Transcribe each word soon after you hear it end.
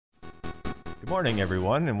Good morning,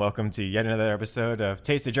 everyone, and welcome to yet another episode of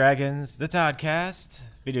Taste of Dragons, the Toddcast,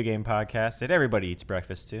 video game podcast that everybody eats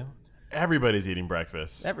breakfast to. Everybody's eating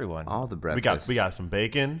breakfast. Everyone. All the breakfast. We got some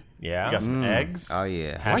bacon. Yeah. We got some eggs. Oh,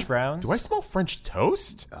 yeah. Hash browns. Do I smell French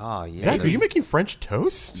toast? Oh, yeah. Zach, are you making French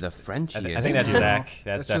toast? The Frenchiest. I think that's Zach.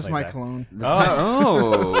 That's just definitely my Zach. cologne.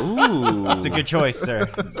 Oh, ooh. It's a good choice, sir.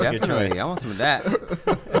 It's a good Definitely. choice. I want some of that.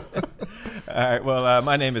 All right, well,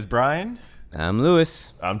 my name is Brian. I'm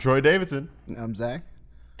Lewis. I'm Troy Davidson. I'm Zach.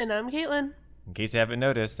 And I'm Caitlin. In case you haven't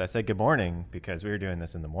noticed, I said good morning because we were doing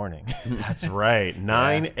this in the morning. That's right.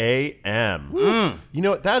 9 a.m. You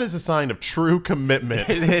know what? That is a sign of true commitment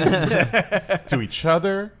It is to each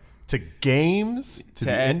other, to games, to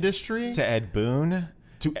the Ed- industry. to Ed Boon.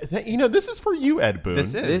 This is for you, Ed Boon.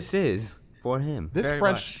 This is. This is for him. This very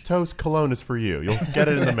French much. toast cologne is for you. You'll get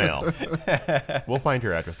it in the mail. We'll find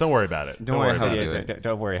your address. Don't worry about it. Don't worry about how it. you do it.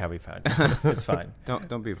 Don't worry how we found it. It's fine.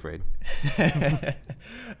 Don't be afraid.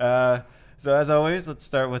 So as always, let's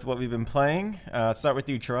start with what we've been playing. Let's start with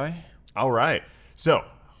you, Troy. All right. So,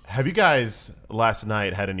 have you guys last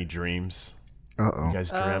night had any dreams? Uh-oh. You guys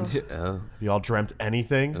dreamt? Oh. You all dreamt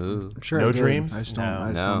anything? I'm sure No I did. dreams? I just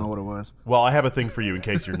No. don't know what it was. Well, I have a thing for you in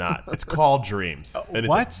case you're not. It's called Dreams. And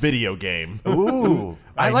what? it's a video game. Ooh,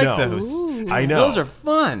 I like know. those. I know. Those are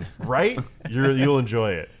fun. Right? You'll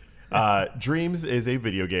enjoy it. Dreams is a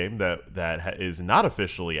video game that is not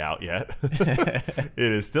officially out yet. It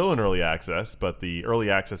is still in early access, but the early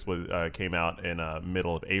access came out in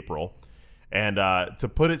middle of April. And to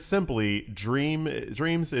put it simply,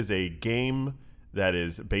 Dreams is a game that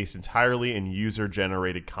is based entirely in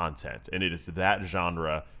user-generated content, and it is that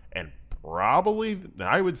genre, and probably,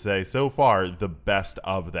 I would say, so far, the best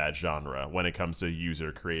of that genre when it comes to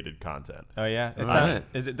user-created content. Oh yeah, Right.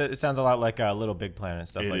 It sounds a lot like Little Big Planet and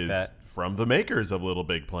stuff It like is that. from the makers of Little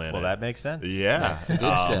Big Planet. Well, that makes sense. Yeah. Good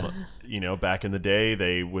stuff. You know, back in the day,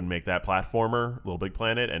 they would make that platformer, Little Big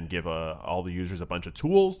Planet, and give all the users a bunch of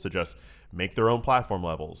tools to just make their own platform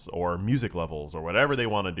levels or music levels or whatever they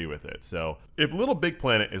want to do with it. So if Little Big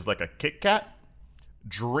Planet is like a Kit Kat,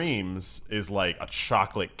 Dreams is like a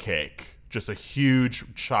chocolate cake, just a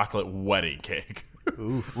huge chocolate wedding cake.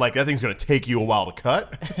 Like that thing's going to take you a while to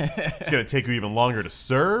cut. It's going to take you even longer to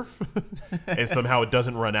serve, and somehow it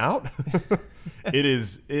doesn't run out. It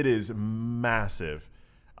is massive.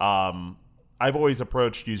 I've always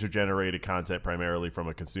approached user-generated content primarily from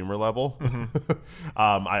a consumer level.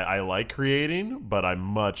 I like creating, but I'm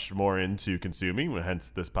much more into consuming, hence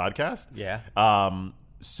this podcast. Yeah.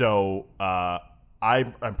 So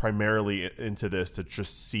I'm primarily into this to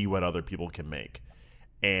just see what other people can make.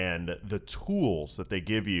 And the tools that they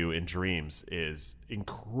give you in Dreams is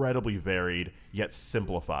incredibly varied, yet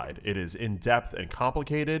simplified. It is in-depth and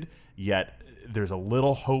complicated, yet there's a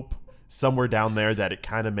little hope somewhere down there that it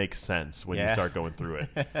kind of makes sense when you start going through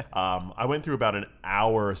it. I went through about an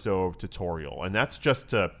hour or so of tutorial, and that's just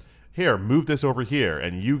to, here, move this over here,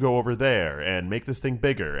 and you go over there, and make this thing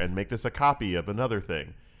bigger, and make this a copy of another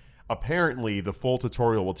thing. Apparently, the full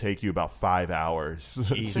tutorial will take you about 5 hours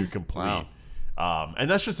to complete. Wow. And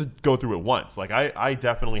that's just to go through it once. Like I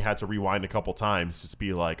definitely had to rewind a couple times just to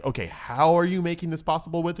be like, okay, how are you making this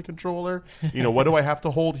possible with the controller? You know, what do I have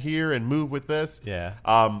to hold here and move with this? Yeah.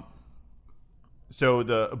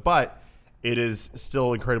 But it is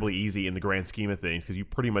still incredibly easy in the grand scheme of things because you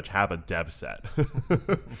pretty much have a dev set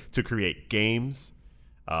to create games,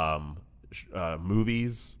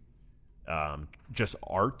 movies, just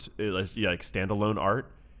art, like standalone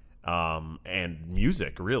art. And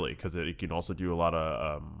music, really, because it can also do a lot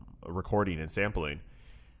of recording and sampling.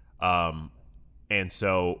 And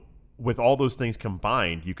so with all those things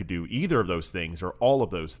combined, you could do either of those things or all of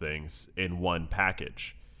those things in one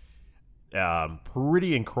package.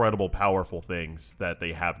 Pretty incredible, powerful things that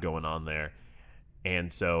they have going on there.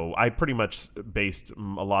 And so I pretty much based a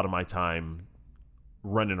lot of my time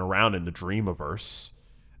running around in the Dreamiverse,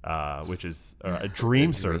 which is a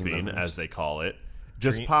dream surfing, Dreamiverse. as they call it.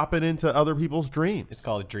 Just popping into other people's dreams. It's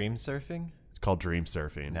called Dream Surfing. It's called Dream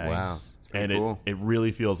Surfing. Nice. Wow. It's pretty And cool. it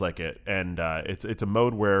really feels like it. And it's a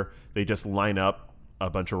mode where they just line up a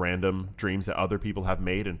bunch of random dreams that other people have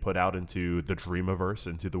made and put out into the Dreamiverse,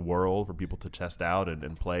 into the world for people to test out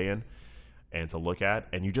and play in and to look at.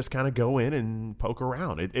 And you just kind of go in and poke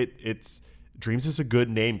around. It's Dreams is a good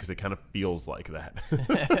name because it kind of feels like that.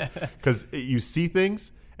 Because you see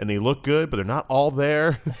things and they look good, but they're not all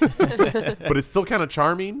there. But it's still kind of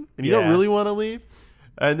charming, and you don't really want to leave.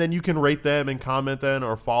 And then you can rate them and comment then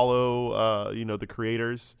or follow, the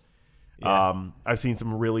creators. Yeah. I've seen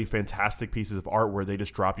some really fantastic pieces of art where they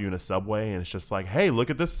just drop you in a subway and it's just like, hey, look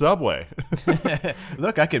at this subway.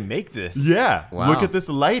 Look, I can make this. Yeah. Wow. Look at this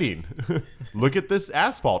lighting. Look at this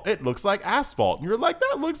asphalt. It looks like asphalt. And you're like,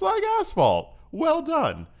 that looks like asphalt. Well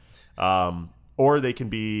done. Or they can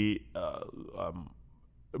be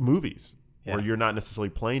movies where you're not necessarily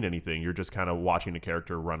playing anything. You're just kind of watching a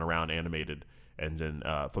character run around animated and then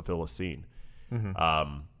fulfill a scene.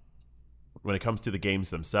 When it comes to the games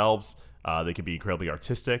themselves, they can be incredibly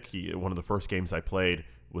artistic. One of the first games I played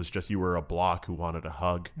was just you were a block who wanted a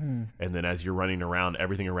hug. And then as you're running around,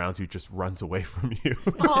 everything around you just runs away from you.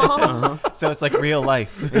 So it's like real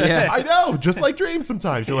life. Yeah. I know, just like dreams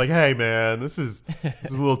sometimes. You're like, hey, man, this is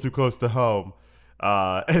a little too close to home.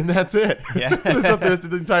 And that's it. Yeah. There's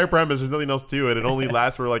the entire premise. There's nothing else to it. It only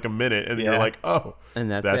lasts for like a minute. And you're like, oh, And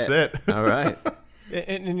that's it. All right.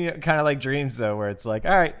 And you know, kind of like dreams, though, where it's like,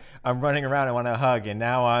 all right, I'm running around, I want a hug, and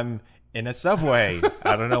now I'm in a subway.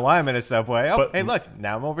 I don't know why I'm in a subway. Oh, But- hey, look,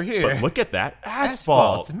 now I'm over here. But look at that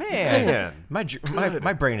asphalt. Man.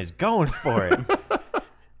 My brain is going for it.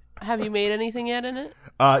 Have you made anything yet in it?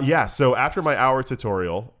 Yeah, so after my hour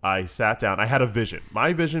tutorial, I sat down. I had a vision.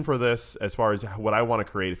 My vision for this, as far as what I want to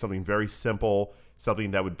create, is something very simple,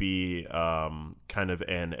 something that would be kind of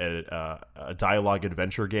a dialogue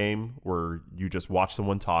adventure game where you just watch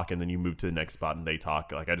someone talk and then you move to the next spot and they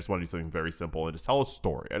talk. Like, I just want to do something very simple and just tell a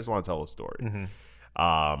story. I just want to tell a story.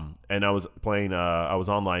 And I was playing, I was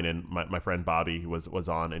online, and my friend Bobby was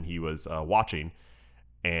on, and he was watching.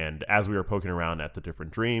 And as we were poking around at the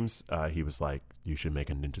different dreams, he was like, you should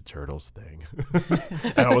make a Ninja Turtles thing.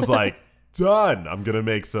 And I was like, done. I'm going to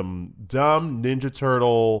make some dumb Ninja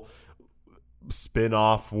Turtle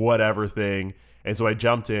spin-off whatever thing. And so I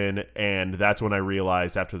jumped in, and that's when I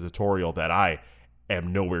realized after the tutorial that I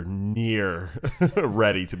am nowhere near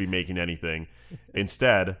ready to be making anything.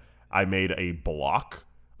 Instead, I made a block,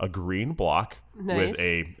 a green block, Nice. with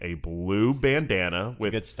a blue bandana It's a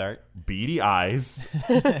with good start. beady eyes,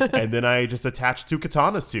 and then I just attached 2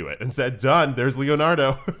 katanas to it and said, done, there's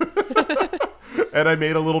Leonardo. And I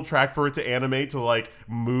made a little track for it to animate, to like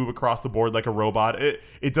move across the board like a robot.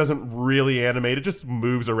 It doesn't really animate, it just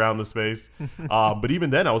moves around the space. But even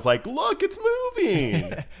then I was like, look, it's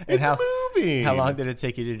moving. Moving. How long did it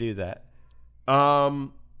take you to do that?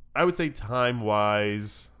 I would say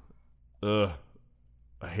time-wise,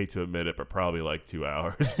 I hate to admit it, but probably like 2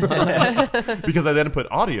 hours. Because I then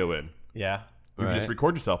put audio in. Yeah. You can just Right.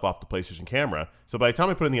 record yourself off the PlayStation camera. So by the time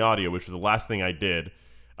I put in the audio, which was the last thing I did,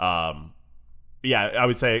 yeah, I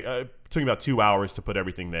would say it took me about 2 hours to put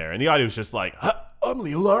everything there. And the audio was just like, I'm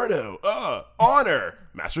Leonardo, honor,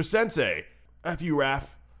 Master Sensei, F you,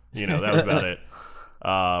 Raph. You know, that was about it.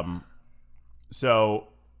 So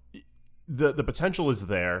the potential is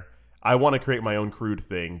there. I want to create my own crude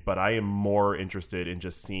thing, but I am more interested in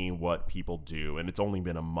just seeing what people do. And it's only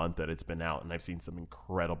been a month that it's been out, and I've seen some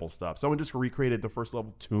incredible stuff. Someone just recreated the first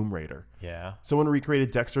level Tomb Raider. Yeah. Someone recreated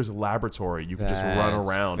Dexter's Laboratory. You can just run That's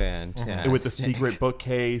around Fantastic. with the secret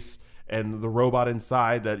bookcase and the robot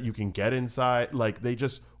inside that you can get inside. Like, they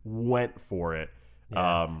just went for it.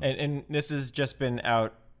 Yeah. And this has just been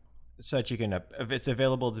out so that you can, it's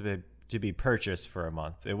available to be purchased for a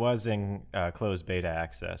month. It was in closed beta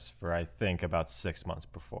access for, I think, about 6 months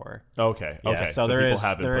before. Okay. Yeah, Okay. so there people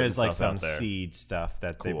have been putting is like stuff some out there. seed stuff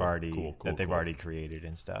that they've Cool, already cool, already created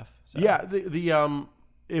and stuff. So. Yeah,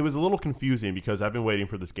 it was a little confusing because I've been waiting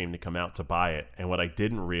for this game to come out to buy it, and what I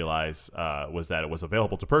didn't realize was that it was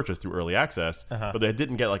available to purchase through early access, but they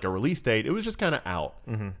didn't get like a release date. It was just kind of out.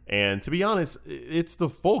 And to be honest, it's the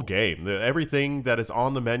full game. Everything that is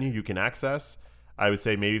on the menu you can access. I would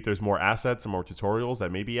say maybe if there's more assets and more tutorials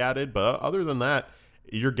that may be added, but other than that,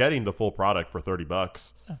 you're getting the full product for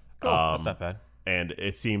 $30. Cool. That's not bad. And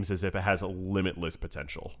it seems as if it has a limitless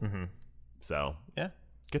potential. So Yeah.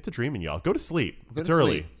 get to dreaming, y'all. Go to sleep. It's to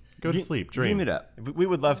early. sleep. Go to sleep. Dream it up. We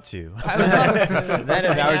would love to. I would love to. That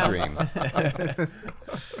is Right our now. dream.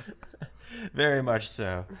 Very much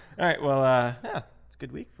so. All right. Well, yeah, it's a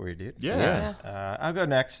good week for you, dude. Yeah. I'll go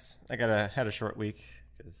next. I had a short week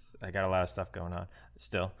because I got a lot of stuff going on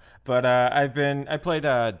still. But I played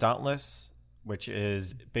Dauntless, which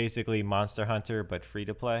is basically Monster Hunter but free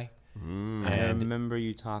to play. I remember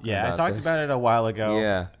you talking Yeah, about I talked this. about it a while ago.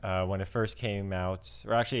 Yeah. When it first came out,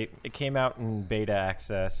 or actually, it came out in beta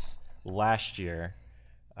access last year.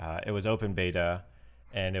 It was open beta,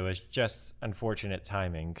 and it was just unfortunate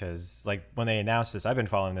timing because like when they announced this, I've been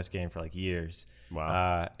following this game for like years.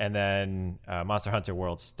 Wow. And then Monster Hunter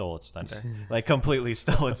World stole its thunder, like completely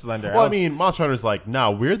stole its thunder. Well, I mean, Monster Hunter's like,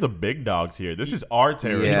 nah, we're the big dogs here. This is our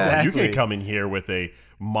territory. Yeah. You Exactly. can't come in here with a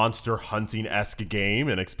monster hunting-esque game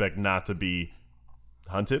and expect not to be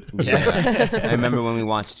hunted. Yeah. I remember when we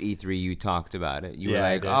watched E3, you talked about it. You Yeah, were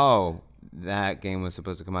I like, did. "Oh, that game was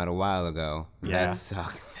supposed to come out a while ago. Yeah. That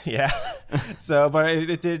sucks." Yeah. So, but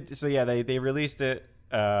it did. So yeah, they released it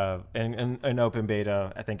in open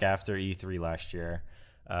beta, I think after E3 last year.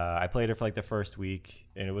 I played it for like the first week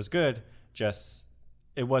and it was good. Just,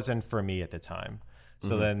 it wasn't for me at the time.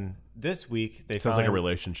 So then this week they Sounds like a finally-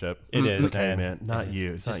 relationship. It It's is, like, hey, man. man, not It is.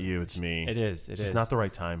 you. It's not you. It's me. It is. It It's is just not the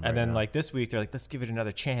right time. And right then now. like this week they're like, let's give it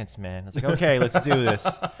another chance, man. I was like, okay, let's do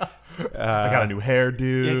this. I got a new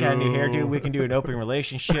hairdo. Yeah, got a new hairdo. We can do an open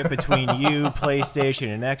relationship between you, PlayStation,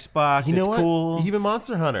 and Xbox. You know it's what? cool. Even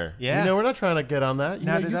Monster Hunter. Yeah. You know, we're not trying to get on that. You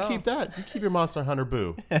Not know, at you all. keep that. You keep your Monster Hunter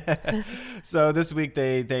boo. So this week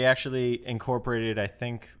they actually incorporated, I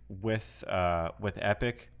think, with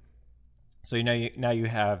Epic. So now you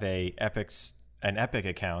have an Epic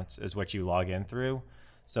account is what you log in through.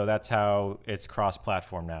 So that's how it's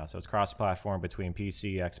cross-platform now. So it's cross-platform between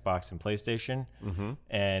PC, Xbox, and PlayStation. Mm-hmm.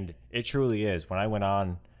 And it truly is. When I went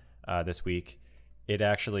on this week, it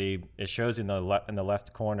shows in the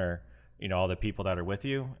left corner, all the people that are with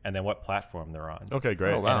you, and then what platform they're on. Okay,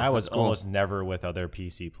 great. Oh, wow. And I was that's cool. almost never with other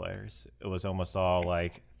PC players. It was almost all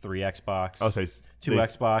like 3 Xbox, Oh, so 2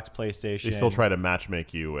 Xbox, PlayStation. They still try to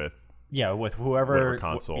matchmake you with. Yeah, with whoever Whatever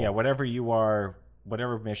console. Yeah, whatever you are,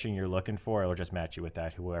 whatever mission you're looking for, it'll just match you with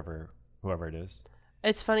that. Whoever it is.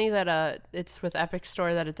 It's funny that it's with Epic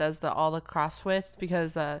Store that it does all the cross with,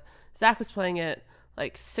 because Zach was playing it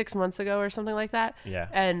like 6 months ago or something like that. Yeah.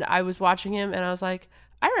 And I was watching him and I was like,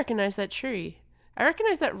 I recognize that tree. I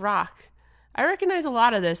recognize that rock. I recognize a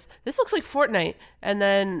lot of this. This looks like Fortnite. And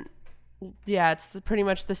then, yeah, it's pretty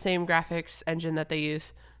much the same graphics engine that they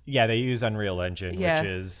use. Yeah, they use Unreal Engine, Yeah. which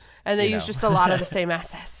is And they use just a lot of the same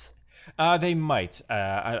assets. They might.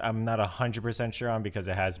 I'm not 100% sure on because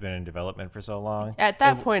it has been in development for so long. At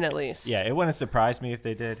that point, at least. Yeah, it wouldn't surprise me if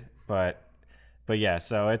they did, but yeah.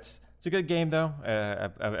 So it's a good game though.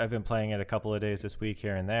 I've been playing it a couple of days this week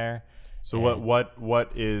here and there. So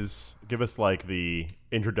what is? Give us like the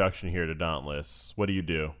introduction here to Dauntless. What do you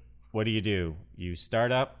do? What do? You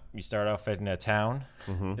start off in a town.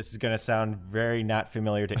 Mm-hmm. This is going to sound very not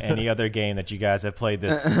familiar to any other game that you guys have played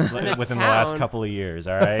this within the last town. couple of years.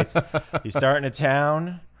 All right. You start in a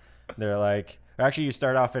town. They're like, or actually you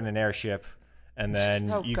start off in an airship and then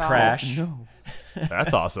Oh, you God. crash.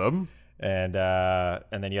 That's awesome. And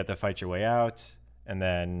then you have to fight your way out, and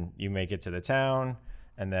then you make it to the town,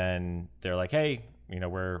 and then they're like, hey,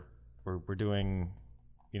 we're doing,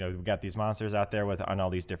 we've got these monsters out there on all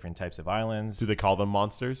these different types of islands. Do they call them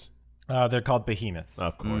monsters? They're called behemoths.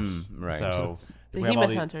 Of course. Right. So we have all Behemoth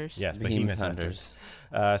these- hunters. Yes, Behemoth hunters.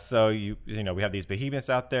 So we have these behemoths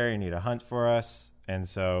out there. You need to hunt for us, and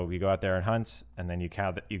so you go out there and hunt, and then you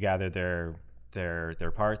gather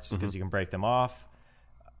their parts because you can break them off,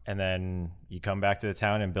 and then you come back to the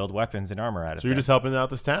town and build weapons and armor out of it. So you're just helping out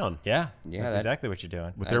this town yeah, Yeah, that's that- exactly what you're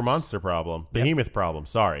doing. with their monster problem, behemoth problem.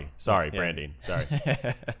 Sorry, Yeah. Branding. Sorry.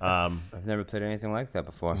 I've never played anything like that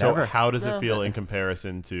before. So Never. how does it feel in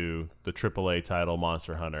comparison to the AAA title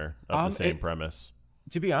Monster Hunter of the same premise?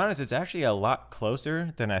 To be honest, it's actually a lot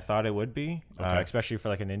closer than I thought it would be, Okay. especially for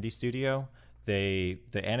like an indie studio. The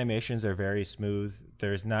animations are very smooth.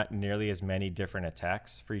 There's not nearly as many different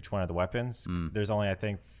attacks for each one of the weapons. There's only, I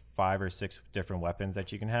think, 5 or 6 different weapons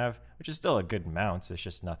that you can have, which is still a good amount. It's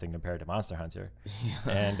just nothing compared to Monster Hunter.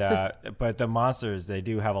 And but the monsters, they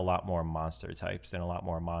do have a lot more monster types and a lot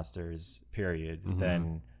more monsters, period,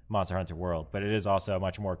 than Monster Hunter World. But it is also a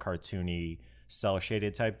much more cartoony,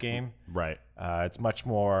 cel-shaded type game. Right. It's much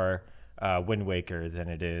more Wind Waker than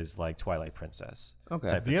it is like Twilight Princess. Okay.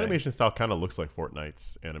 type of The thing. animation style kind of looks like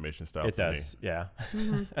Fortnite's animation style. It to me, does, yeah.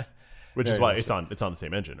 which is Very why much it's on the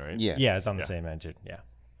same engine, right? Yeah. Yeah, it's on the same engine. Yeah.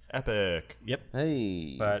 Epic. Yep.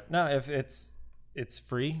 Hey. But no, if it's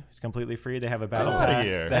free, it's completely free. They have a battle outta pass.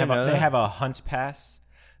 here. They have I know they that. have a hunt pass,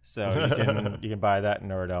 so you can buy that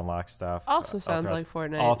in order to unlock stuff. Also all sounds throughout- like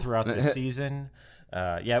Fortnite. all throughout the season.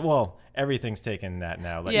 Yeah, well, everything's taken that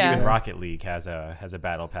now. Like Yeah. even Rocket League has a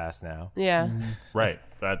battle pass now. Yeah. Right.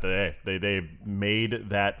 That they made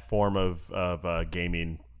that form of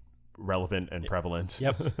gaming relevant and prevalent.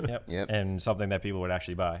 Yep. Yep. And something that people would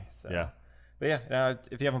actually buy. So. Yeah. But yeah,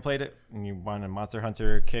 if you haven't played it and you want a Monster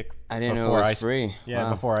Hunter kick, I didn't know it was free. Yeah, Wow.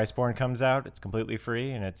 before Iceborne comes out, it's completely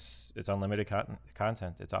free and it's unlimited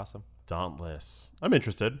content. It's awesome. Dauntless. I'm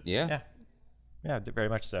interested. Yeah. Yeah, very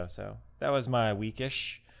much so. So that was my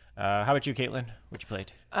weekish. How about you, Caitlin? What you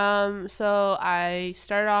played? So I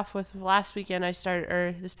started off with this past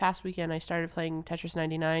weekend I started playing Tetris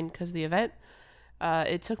 99 because of the event.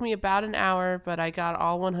 It took me about an hour, but I got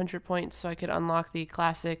all 100 points so I could unlock the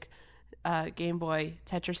classic Game Boy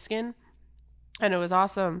Tetris skin. And it was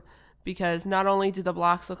awesome because not only do the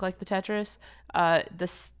blocks look like the Tetris,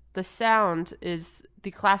 the sound is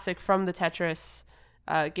the classic from the Tetris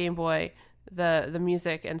Game Boy, the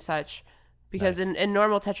music and such. Because Nice. in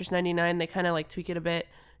normal Tetris 99, they kind of like tweak it a bit,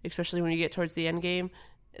 especially when you get towards the end game.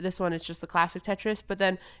 This one is just the classic Tetris, but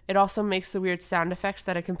then it also makes the weird sound effects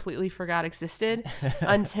that I completely forgot existed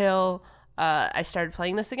until I started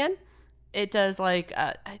playing this again. It does like,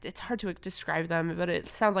 it's hard to describe them, but it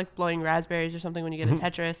sounds like blowing raspberries or something when you get a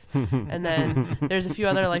Tetris. And then there's a few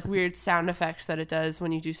other like weird sound effects that it does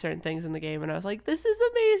when you do certain things in the game. And I was like, this is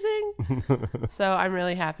amazing. So I'm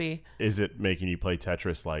really happy. Is it making you play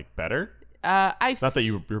Tetris like better? Not Not that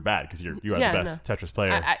you're bad, because you are Yeah, the best Tetris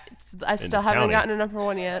player. I still this haven't county. gotten a number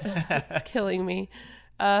one yet. It's killing me.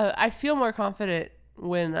 I feel more confident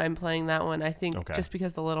when I'm playing that one. I think Okay. just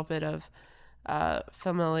because the little bit of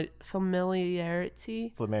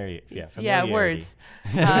familiarity. Yeah, Words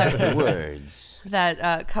Words.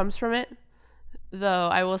 that comes from it. Though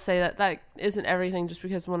I will say that isn't everything. Just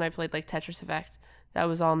because when I played like Tetris Effect, that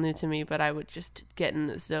was all new to me. But I would just get in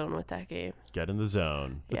the zone with that game. Get in the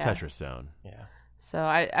zone, the Yeah. Tetris zone. Yeah. So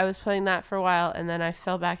I was playing that for a while, and then I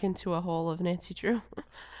fell back into a hole of Nancy Drew.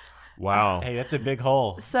 Wow. Hey, that's a big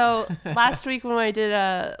hole. So last week when I did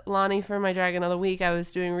Lonnie for my Dragon of the Week, I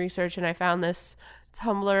was doing research and I found this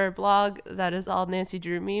Tumblr blog that is all Nancy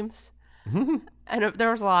Drew memes. And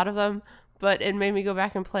there was a lot of them, but it made me go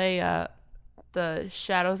back and play the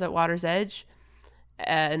Shadows at Water's Edge.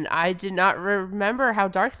 And I did not remember how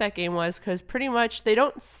dark that game was because pretty much they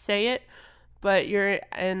don't say it, but you're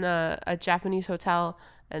in a Japanese hotel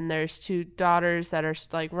and there's two daughters that are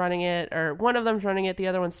like running it, or one of them's running it, the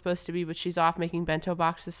other one's supposed to be, but she's off making bento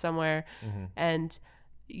boxes somewhere. And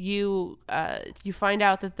you find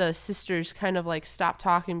out that the sisters kind of like stop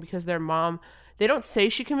talking because their mom, they don't say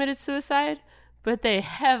she committed suicide, but they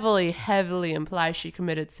heavily imply she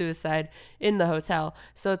committed suicide in the hotel.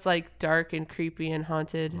 So it's like dark and creepy and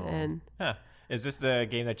haunted. And Huh. Is this the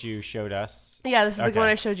game that you showed us? yeah, this is Okay. the one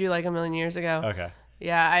I showed you like a million years ago. Okay.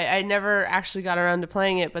 Yeah, I never actually got around to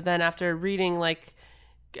playing it, but then after reading like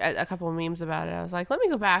a couple of memes about it, I was like, let me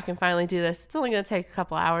go back and finally do this. It's only going to take a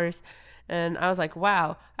couple hours. And I was like,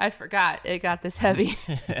 wow, I forgot it got this heavy.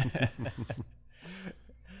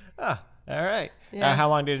 Ah, all right. Yeah. How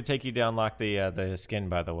long did it take you to unlock the skin,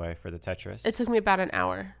 by the way, for the Tetris? It took me about an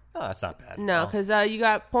hour. Oh, that's not bad. No, because you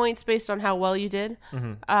got points based on how well you did.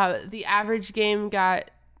 The average game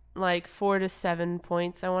got like 4 to 7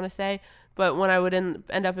 points, I want to say. But when I would end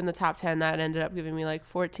up in the top 10, that ended up giving me like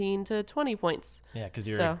 14 to 20 points. Yeah, because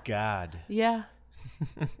you're So- a god. Yeah,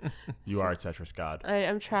 You are a Tetris god.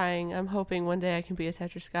 I'm trying. I'm hoping one day I can be a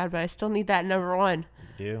Tetris god, but I still need that number one.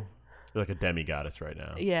 You do. You're like a demigoddess right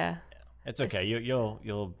now. Yeah, It's okay. You'll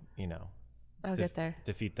I'll get there.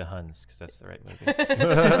 defeat the Huns because that's the right movie.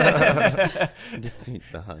 Defeat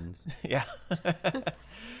the Huns. Yeah.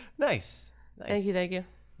 Nice. Thank you.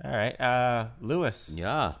 All right, Lewis.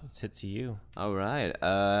 Yeah. Let's hit to you. All right.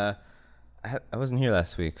 I wasn't here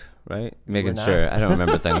last week, right? Making not? sure. I don't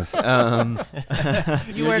remember things.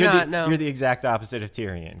 You were not, no. You're the exact opposite of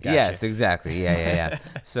Tyrion. Gotcha. Yes, exactly. Yeah.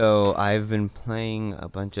 So I've been playing a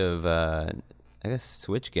bunch of, I guess,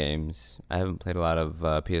 Switch games. I haven't played a lot of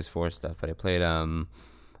PS4 stuff, but I've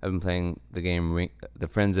been playing the game The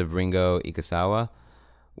Friends of Ringo Ikasawa,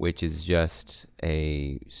 which is just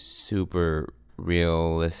a super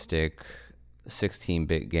realistic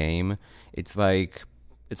 16-bit game. It's like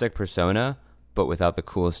Persona, but without the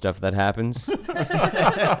cool stuff that happens.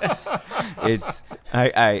 It's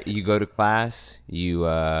you go to class, you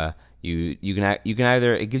can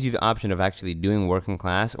either, it gives you the option of actually doing work in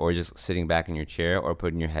class or just sitting back in your chair or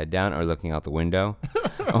putting your head down or looking out the window.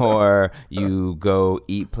 Or you go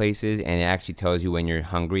eat places and it actually tells you when you're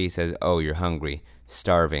hungry. It says, oh, you're hungry,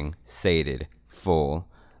 starving, sated, full.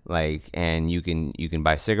 And you can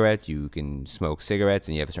buy cigarettes, you can smoke cigarettes,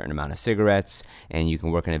 and you have a certain amount of cigarettes, and you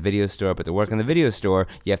can work in a video store. But to work in the video store,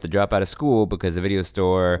 you have to drop out of school because the video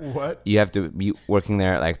store, What? you have to be working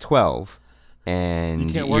there at like 12. And You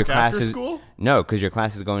can't your work class after is, school? No, because your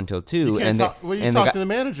class is going until 2. You can't and talk, the talk guy, to the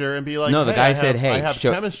manager and be like, no, the hey, guy I said, have, hey, I have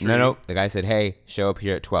show, chemistry. no, the guy said, hey, show up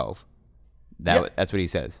here at 12. That's what he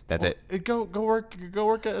says. That's it. Go work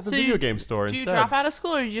at the So video you- game store Do you instead. drop out of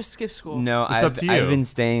school or you just skip school? No, It's up to you. I've been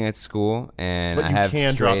staying at school, and But I you have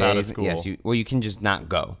can straight drop out of A's. school. Yes, you can just not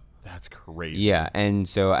go. That's crazy. Yeah, and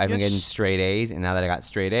so I've been You're getting sh- straight A's, and now that I got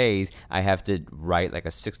straight A's, I have to write like a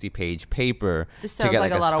 60-page paper This to sounds get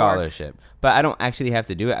like like a a lot of work. scholarship. But I don't actually have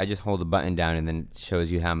to do it. I just hold the button down, and then it shows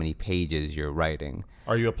you how many pages you're writing.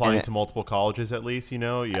 Are you applying And to multiple colleges at least? You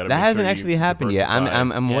know, you gotta That make hasn't sure you actually happened yet. diversify.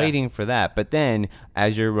 I'm Yeah. waiting for that. But then,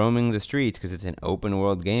 as you're roaming the streets, because it's an open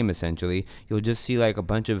world game essentially, you'll just see like a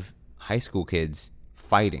bunch of high school kids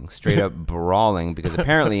fighting, straight up brawling. Because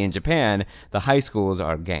apparently in Japan, the high schools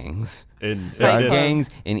are gangs. in There are this- gangs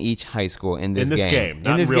in each high school in this game,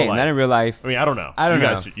 not in this in real game, life. not in real life. I mean, I don't know. I don't you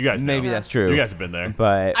know. You guys know. Maybe that's true. You guys have been there.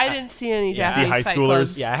 But I didn't see any See Japanese high fight schoolers?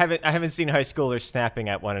 clubs. Yeah, I haven't seen high schoolers snapping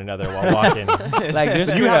at one another while walking. like they're You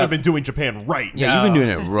straight haven't up, been doing Japan right. yeah, you've been doing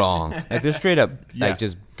it wrong. Like they're straight up Yeah. like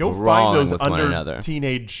just Go find brawling those with one under another.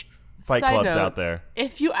 teenage fight Side clubs note, out there.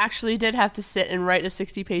 If you actually did have to sit and write a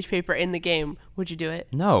 60-page paper in the game, would you do it?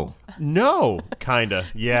 No, No, kinda.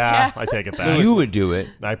 Yeah, Yeah. I take it back. you would do it.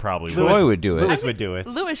 I probably Troy would. would do it. Lewis would do it.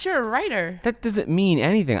 Lewis, you're a writer. That doesn't mean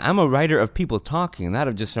anything. I'm a writer of people talking, not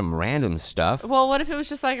of just some random stuff. Well, what if it was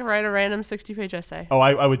just like write a random 60-page essay? Oh,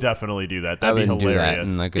 I would definitely do that. That'd be wouldn't do that, hilarious.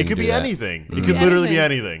 and I It couldn't could do be that. anything. It Yeah. could literally be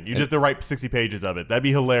Anything. anything. You just have to write 60 pages of it. That'd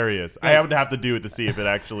be hilarious. I would have to do it to see if it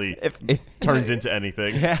actually if turns into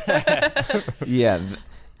anything. yeah,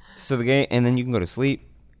 so the game, and then you can go to sleep,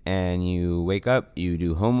 and you wake up, you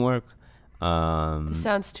do homework. This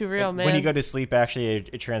sounds too real, man. When you go to sleep, actually,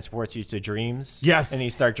 it transports you to dreams. Yes. And you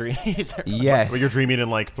start dreaming. Yes, Where you're dreaming in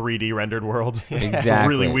like 3D rendered world. It's Exactly.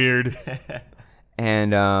 really weird.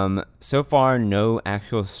 And so far, no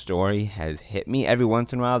actual story has hit me. Every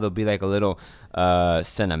once in a while, there'll be like a little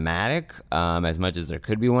cinematic, as much as there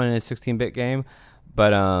could be one in a 16-bit game.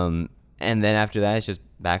 But and then after that, it's just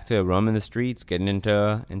back to roaming the streets, getting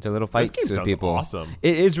into little fights game with sounds people. awesome.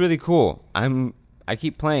 It is really cool. I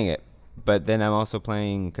keep playing it, but then I'm also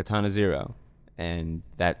playing Katana Zero, and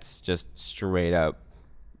that's just straight up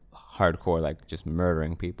hardcore, like just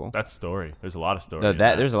murdering people. That's story. There's a lot of story. No, in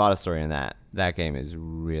that. there's a lot of story in that. That game is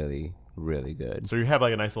really, really good. So you have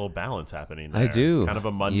like a nice little balance happening there. I do. Kind of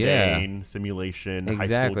a mundane simulation high school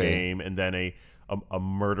Exactly. game, and then a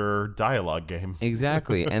murder dialogue game.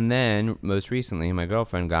 Exactly. And then most recently, my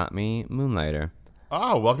girlfriend got me Moonlighter.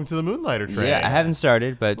 Oh, welcome to the Moonlighter train. Yeah, I haven't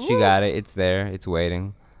started, but she got it. It's there. It's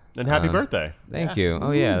waiting. And happy birthday. Thank you.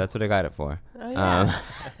 Oh yeah, that's what I got it for. Oh, yeah.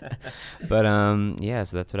 But yeah,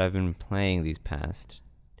 so that's what I've been playing these past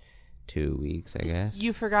 2 weeks, I guess.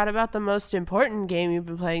 You forgot about the most important game you've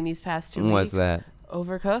been playing these past 2 weeks. What's that?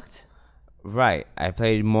 Overcooked. Right. I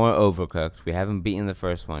played more Overcooked. We haven't beaten the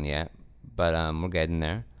first one yet, but we're getting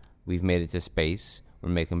there. We've made it to space. We're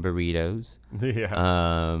making burritos.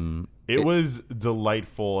 Yeah. It was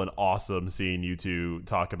delightful and awesome seeing you two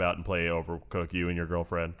talk about and play Overcooked, you and your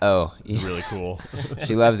girlfriend. Oh, It's really cool.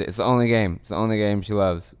 she loves it. It's the only game. It's the only game she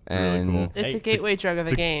loves. really and cool. It's Hey, a gateway drug of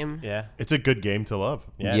a game. Yeah. It's a good game to love.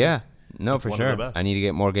 Yeah. Yeah. it is. No, It's for one of sure. the best. I need to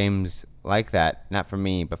get more games like that. Not for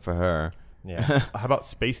me, but for her. Yeah. How about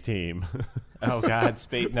Space Team? Oh God,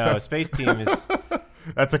 Space Team is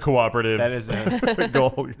That's a cooperative that is a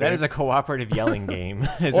goal. that is a cooperative yelling game.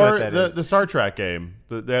 Is or what that the, is. the Star Trek game.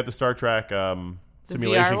 They have the Star Trek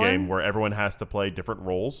simulation VR game one? where everyone has to play different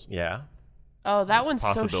roles. Yeah. Oh, that There's a one's so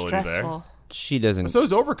possibility there. stressful. She doesn't. So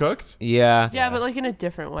is Overcooked. Yeah. Yeah, but like in a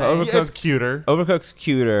different way. Over- Yeah, it's cuter. Overcooked's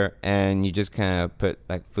cuter, and you just kind of put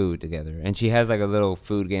like food together. And she has like a little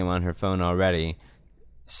food game on her phone already.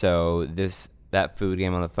 So that food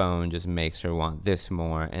game on the phone just makes her want this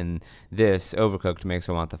more, and this Overcooked makes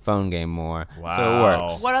her want the phone game more. So it Wow.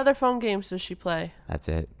 works. What other phone games does she play? That's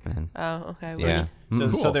it, man. Oh, okay. Yeah. So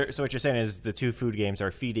Cool. so what you're saying is the two food games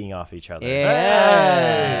are feeding off each other.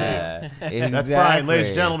 Yeah. That's Brian, ladies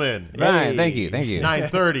and gentlemen. Brian, thank you.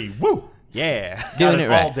 9:30. Woo. Yeah. Doing Got it all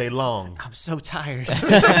right. day long. I'm so tired.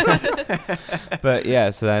 But yeah,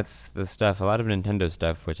 so that's the stuff. A lot of Nintendo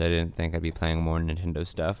stuff, which I didn't think I'd be playing more Nintendo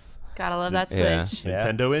stuff. Gotta love that Yeah. Switch. Yeah.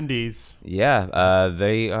 Nintendo Indies. Yeah,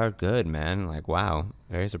 they are good, man. Like, wow.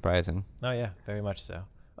 Very surprising. Oh yeah, very much so.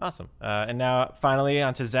 Awesome. And now finally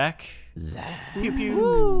on to Zach. Pew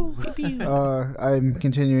pew. Pew pew. I'm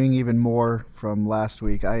continuing even more from last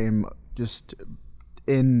week. I am just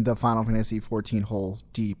in the Final Fantasy 14 hole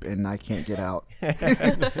deep, and I can't get out.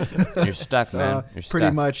 You're stuck, man. You're stuck. Pretty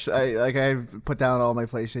much, I've put down all my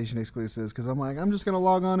PlayStation exclusives because I'm like, I'm just gonna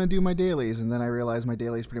log on and do my dailies, and then I realize my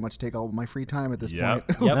dailies pretty much take all my free time at this Yep.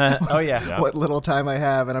 point. Yep. Oh yeah. What little time I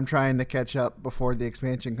have, and I'm trying to catch up before the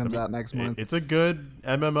expansion comes out next month. It's a good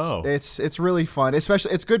MMO. It's really fun.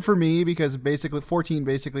 Especially, it's good for me because basically 14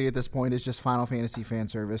 basically at this point is just Final Fantasy fan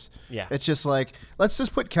service. Yeah. It's just like, let's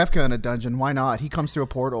just put Kefka in a dungeon. Why not? He comes through a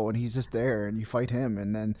portal and he's just there, and you fight him.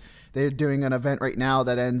 And then they're doing an event right now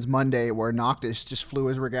that ends Monday where Noctis just flew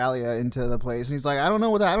his regalia into the place, and he's like, I don't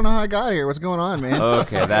know how I got here. What's going on, man?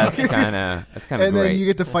 Okay, that's kind of And great. then you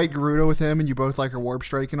get to fight Gerudo with him, and you both like are warp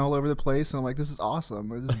striking all over the place. And I'm like, this is awesome.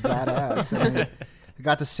 This is badass. And I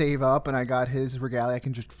got to save up, and I got his regalia. I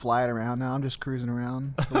can just fly it around now. I'm just cruising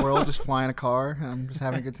around the world, just flying a car. And I'm just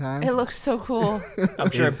having a good time. It looks so cool. I'm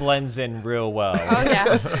sure it blends in real well. Oh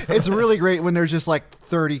yeah. It's really great when there's just like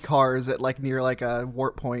 30 cars at like near like a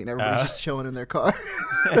warp point, and everybody's just chilling in their car.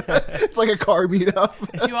 It's like a car meetup.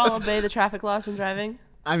 Do you all obey the traffic laws when driving?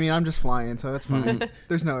 I mean, I'm just flying, so that's fine.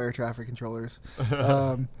 There's no air traffic controllers.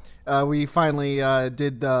 We finally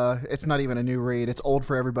did the. It's not even a new raid. It's old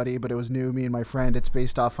for everybody, but it was new. Me and my friend. It's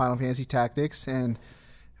based off Final Fantasy Tactics, and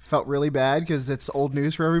felt really bad because it's old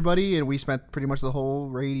news for everybody, and we spent pretty much the whole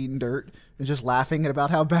raid eating dirt and just laughing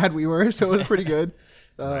about how bad we were. So it was pretty good.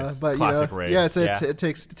 Nice. But Classic raid. yes, Yeah. it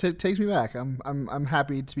takes me back. I'm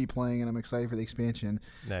happy to be playing, and I'm excited for the expansion.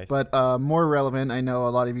 Nice. But more relevant, I know a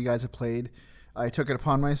lot of you guys have played. I took it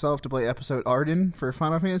upon myself to play episode Arden for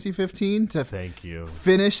Final Fantasy 15 to Thank you.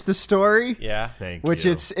 finish the story. Yeah. Thank Which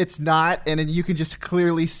you. it's not, and then you can just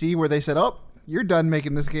clearly see where they said, "Oh, you're done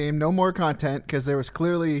making this game. No more content," because there was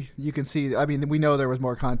clearly you can see. I mean, we know there was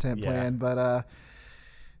more content Yeah. planned, but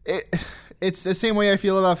it's the same way I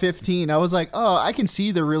feel about 15. I was like, oh, I can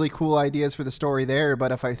see the really cool ideas for the story there,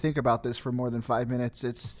 but if I think about this for more than 5 minutes,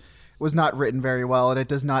 it was not written very well, and it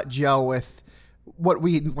does not gel with what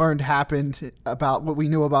we learned happened about what we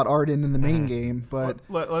knew about Arden in the main game. But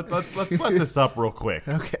Let's let this up real quick.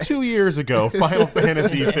 Okay. 2 years ago, Final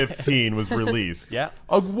Fantasy 15 was released. Yeah.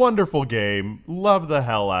 A wonderful game. Love the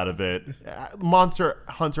hell out of it. Monster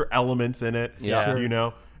Hunter elements in it. Yeah. Sure. You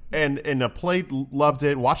know? And I played, loved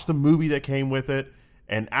it, watched the movie that came with it.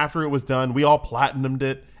 And after it was done, we all platinumed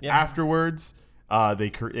it. Yeah. Afterwards, they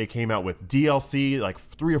came out with DLC, like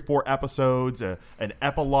 3 or 4 episodes, an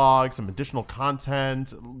epilogue, some additional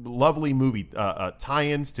content, lovely movie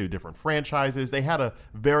tie-ins to different franchises. They had a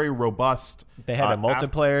very robust. They had a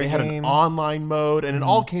multiplayer They had game. an online mode, and it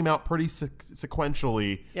all came out pretty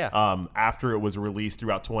sequentially. Yeah. After it was released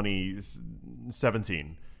throughout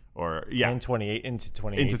 2017, or yeah, into 2018.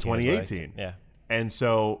 into is what I 2018. said. Yeah. And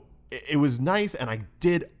so it was nice, and I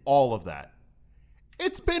did all of that.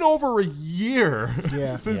 It's been over a year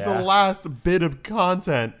since Yeah. the last bit of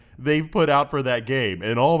content they've put out for that game.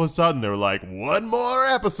 And all of a sudden, they're like, one more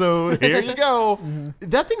episode. Here you go.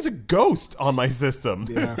 That thing's a ghost on my system.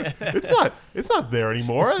 Yeah. It's not there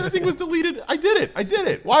anymore. That thing was deleted. I did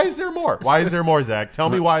it. Why is there more? Why is there more, Zach? Tell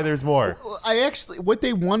me why there's more. I actually, what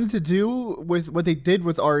they wanted to do with what they did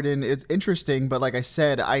with Arden, it's interesting. But like I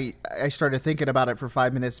said, I started thinking about it for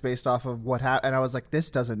 5 minutes based off of what happened, and I was like, this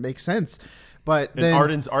doesn't make sense. But And then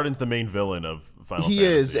Arden's the main villain of Final Fantasy. he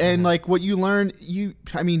is, and like what you learn, you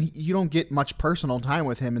don't get much personal time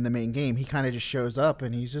with him in the main game. He kind of just shows up,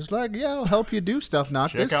 and he's just like, yeah, I'll help you do stuff,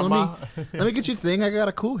 Noctis. Check out Let me get you a thing. I got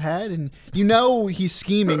a cool hat, and he's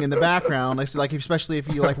scheming in the background, like especially if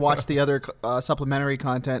you like watch the other supplementary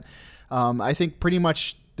content. I think pretty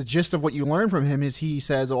much the gist of what you learn from him is he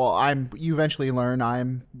says, well, you eventually learn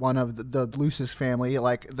I'm one of the Lucis family.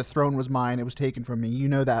 Like the throne was mine. It was taken from me. You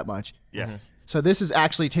know that much. Yes. So this is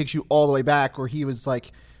actually takes you all the way back where he was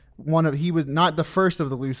like he was not the first of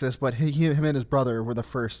the Lucis, but him and his brother were the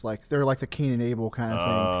first. Like they're like the Cain and Abel kind of thing.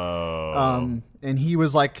 Oh. And he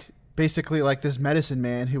was like basically like this medicine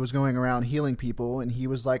man who was going around healing people, and he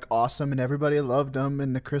was like awesome, and everybody loved him.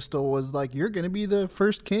 And the crystal was like, you're gonna be the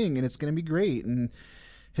first king, and it's gonna be great. And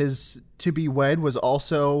his to be wed was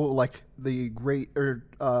also like the great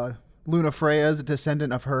Luna Freya's a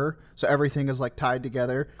descendant of her, so everything is like tied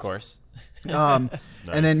together. Of course. And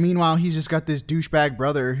then meanwhile he's just got this douchebag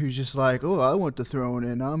brother who's just like, oh, I want the throne,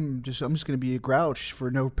 and I'm just gonna be a grouch for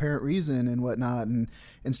no apparent reason and whatnot. And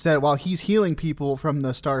instead, while he's healing people from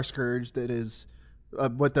the Star Scourge, that is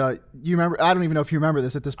you remember? I don't even know if you remember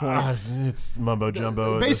this at this point. It's mumbo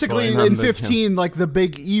jumbo. at this Basically, point. in 15, like the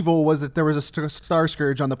big evil was that there was a Star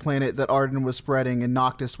Scourge on the planet that Arden was spreading, and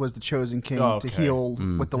Noctis was the chosen king to heal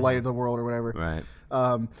with the light of the world or whatever. Right.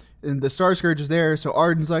 And the Star Scourge is there, so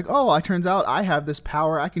Arden's like, oh, it turns out I have this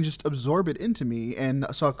power. I can just absorb it into me. And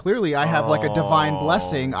so clearly I have like a divine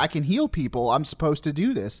blessing. I can heal people. I'm supposed to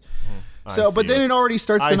do this. So, but then it already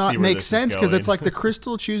starts to not make sense because it's like the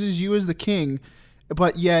crystal chooses you as the king,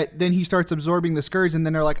 but yet then he starts absorbing the scourge, and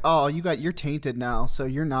then they're like, oh, you're tainted now, so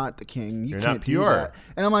you're not the king. You're can't not pure. Do that.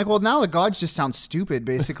 And I'm like, well, now the gods just sound stupid,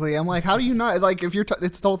 basically. I'm like, how do you not, like, if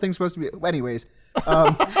it's the whole thing's supposed to be, anyways.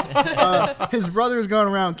 His brother's going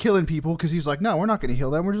around killing people because he's like, no, we're not going to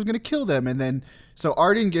heal them. We're just going to kill them. And then, so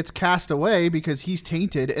Arden gets cast away because he's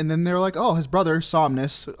tainted. And then they're like, oh, his brother,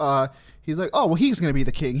 Somnus, he's like, oh, well, he's going to be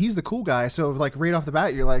the king. He's the cool guy. So, like, right off the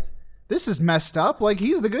bat, you're like, this is messed up. Like,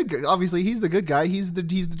 he's the good guy. Obviously, he's the good guy. He's the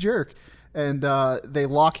jerk. And they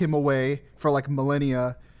lock him away for, like,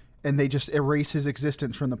 millennia. And they just erase his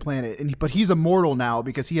existence from the planet. But he's immortal now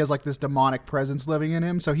because he has like this demonic presence living in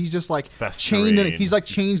him. So he's just like chained in. He's like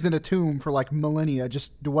changed in a tomb for like millennia,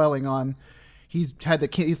 just dwelling on. He's had the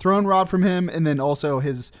throne rod from him, and then also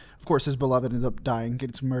of course, his beloved ends up dying,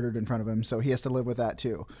 gets murdered in front of him. So he has to live with that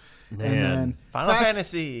too. Man. And then Final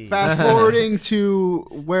Fantasy. Fast forwarding to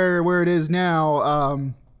where it is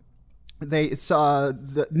now. They saw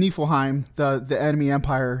the Niflheim, the enemy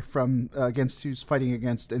empire from who's fighting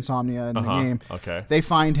against Insomnia in the game. Okay. They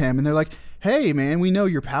find him and they're like, "Hey, man, we know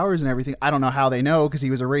your powers and everything." I don't know how they know because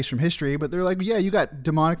he was erased from history, but they're like, "Yeah, you got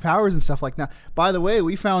demonic powers and stuff like that." By the way,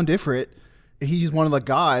 we found Ifrit. He's one of the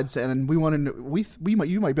gods, and we want to. You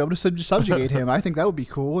might be able to subjugate him. I think that would be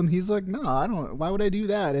cool. And he's like, "No, I don't. Why would I do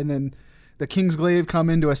that?" And then the Kingsglaive come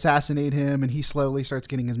in to assassinate him, and he slowly starts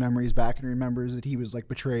getting his memories back and remembers that he was like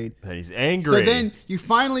betrayed. And he's angry. So then you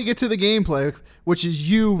finally get to the gameplay, which is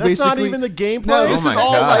you That's basically. not even the gameplay. No, this is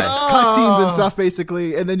all God. like cutscenes and stuff,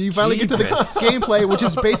 basically. And then you finally get to the gameplay, which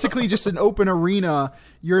is basically just an open arena.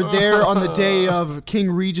 You're there on the day of King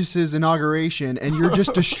Regis's inauguration, and you're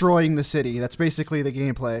just destroying the city. That's basically the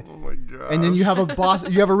gameplay. Oh my god. And then you have a boss.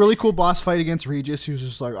 You have a really cool boss fight against Regis, who's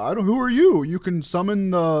just like, "Who are you? You can summon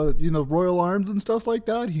the royal arms and stuff like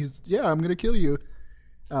that." I'm gonna kill you.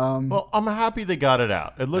 Well, I'm happy they got it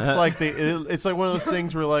out. It looks like it's like one of those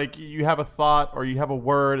things where like you have a thought or you have a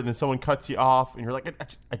word and then someone cuts you off and you're like,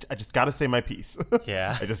 I just got to say my piece.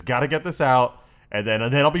 Yeah. I just got to get this out and then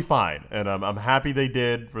I'll be fine. And I'm happy they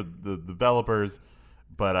did for the developers,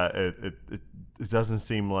 but it doesn't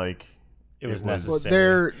seem like It was Well,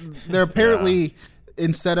 necessary. they're apparently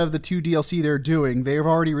instead of the 2 DLC they're doing, they've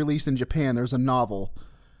already released in Japan. There's a novel.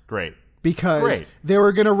 Great. Because Great. they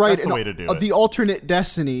were going to write That's the way to do it. the alternate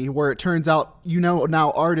Destiny where it turns out,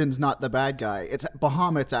 now Arden's not the bad guy. It's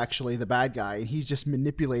Bahamut's actually the bad guy. And he's just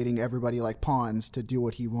manipulating everybody like pawns to do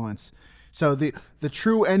what he wants. So the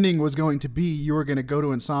true ending was going to be you were going to go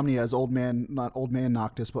to Insomnia as not old man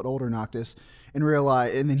Noctis, but older Noctis, and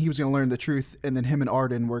realize, and then he was going to learn the truth, and then him and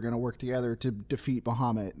Arden were going to work together to defeat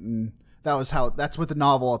Bahamut. And that's what the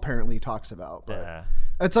novel apparently talks about. But Yeah.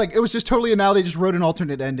 it's like, it was just totally, now they just wrote an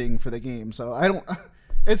alternate ending for the game. So I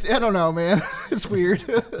don't know, man. It's weird.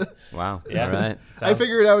 Wow. Yeah. All right. I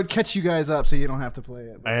figured I would catch you guys up so you don't have to play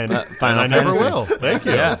it. And Final I never Fantasy. will. Thank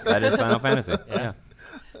you. Yeah, that is Final Fantasy. Yeah.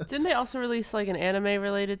 Didn't they also release like an anime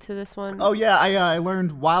related to this one? Oh yeah, I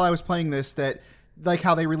learned while I was playing this that like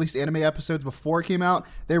how they released anime episodes before it came out,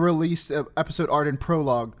 they released episode Arden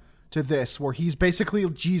prologue to this where he's basically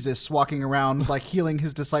Jesus walking around like healing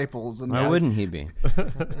his disciples. And Why wouldn't he be?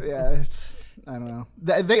 Yeah, I don't know.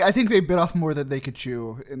 I think they bit off more than they could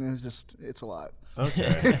chew, and it's a lot.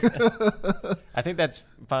 Okay. I think that's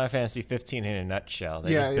Final Fantasy 15 in a nutshell.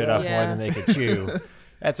 They Yeah, just bit yeah. off more than they could chew.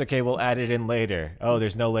 That's okay. We'll add it in later. Oh,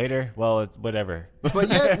 there's no later? Well, it's whatever.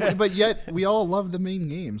 But yet we all love the main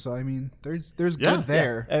game. So I mean, there's Yeah. good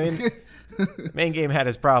there. I mean, main game had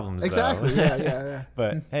its problems, Exactly. though. Yeah.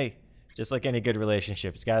 But hey, just like any good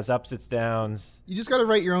relationship, it's got its ups, its downs. You just got to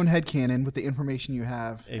write your own headcanon with the information you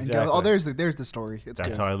have. And Exactly. go, oh, there's the story. It's That's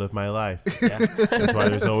good. how I live my life. Yeah. That's why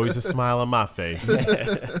there's always a smile on my face.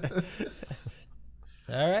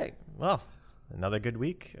 All right. Well, another good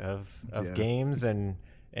week of Yeah. games and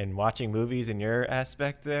watching movies in your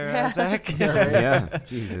aspect there, Yeah. Zach. Yeah.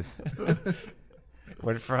 Jesus.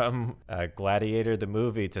 Went from Gladiator the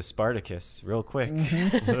movie to Spartacus real quick.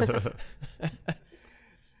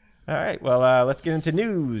 All right. Well, let's get into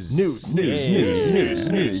news. News. Snooze.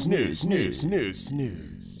 Snooze?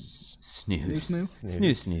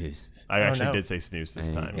 Snooze. I actually no. did say snooze this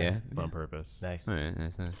time. Yeah. On purpose. Nice. All right,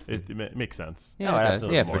 nice. It makes sense. Yeah, Oh, it does.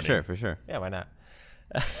 absolutely. Yeah, Morning. for sure. Yeah. Why not?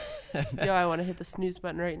 Yo, I want to hit the snooze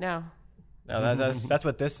button right now. No, that's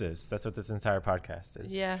what this is. That's what this entire podcast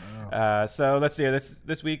is. Yeah. So let's see.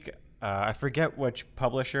 This week I forget which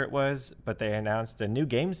publisher it was, but they announced a new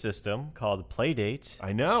game system called Playdate.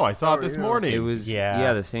 I know. I saw it this morning. It was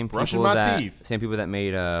the same Brushing people my that teeth. same people that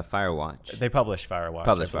made Firewatch. They published Firewatch.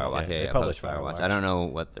 Published I believe. Firewatch. Yeah, they published Firewatch. Firewatch. I don't know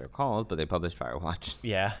what they're called, but they published Firewatch.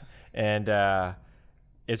 Yeah, and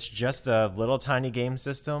it's just a little tiny game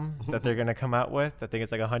system that they're going to come out with. I think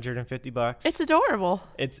it's like $150. It's adorable.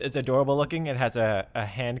 It's adorable looking. It has a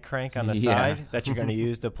hand crank on the Yeah. side that you're going to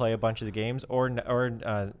use to play a bunch of the games, or not. Or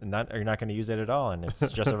you're not going to use it at all, and it's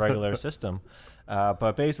just a regular system.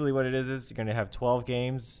 But basically, what it is you're going to have 12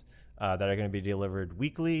 games that are going to be delivered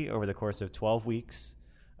weekly over the course of 12 weeks.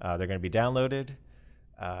 They're going to be downloaded.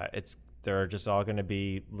 They're just all going to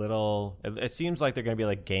be little. It seems like they're going to be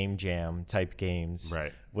like game jam type games,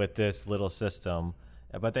 Right. with this little system.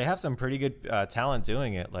 But they have some pretty good talent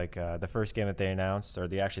doing it. Like the first game that they announced, or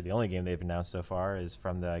the only game they've announced so far, is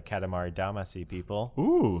from the Katamari Damacy people,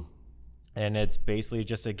 Ooh. and it's basically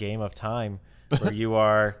just a game of time where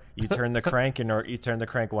you turn the crank you turn the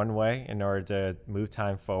crank one way in order to move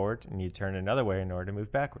time forward, and you turn another way in order to move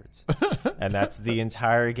backwards, and that's the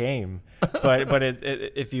entire game. But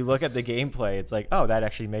if you look at the gameplay, it's like, oh, that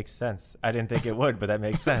actually makes sense. I didn't think it would, but that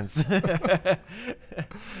makes sense.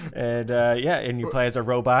 And and you play as a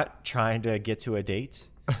robot trying to get to a date.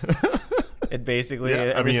 It basically,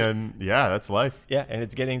 that's life. yeah, and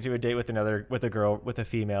it's getting to a date with a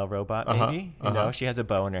female robot, maybe. You know, she has a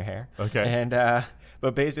bow in her hair. Okay. And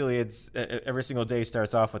but basically, it's every single day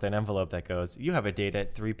starts off with an envelope that goes, "You have a date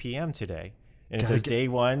at 3 p.m. today," and it says day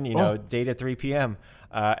one, date at 3 p.m.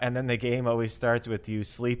 And then the game always starts with you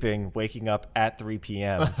sleeping, waking up at 3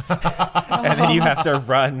 p.m. And then you have to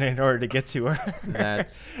run in order to get to her.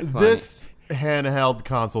 That's funny. This handheld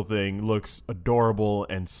console thing looks adorable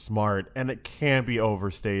and smart, and it can't be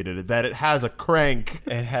overstated that it has a crank.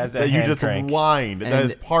 It has a that you hand just crank. wind. That And-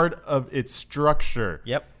 is part of its structure.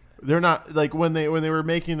 Yep. They're not like when they were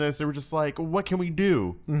making this, they were just like, what can we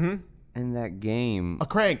do? in that game. A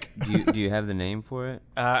crank. Do you have the name for it?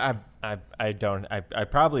 I don't. I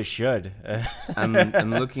probably should.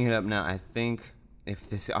 I'm looking it up now. I think if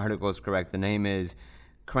this article is correct, the name is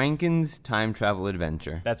Crankin's Time Travel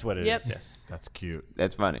Adventure. That's what it is. Yep. Yes. That's cute.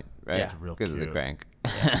 That's funny, right? Yeah. It's real because of the cute. crank.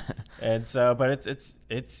 And so, but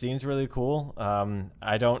it seems really cool.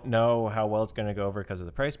 I don't know how well it's going to go over because of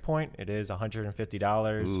the price point. It is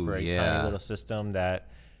 $150 Ooh, for a yeah. tiny little system that,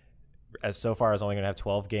 as so far, is only going to have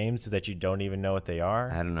 12 games, so that you don't even know what they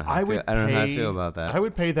are. I don't know. I don't know how I feel about that. I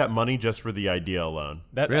would pay that money just for the idea alone.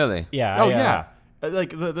 Really? Yeah. Oh yeah.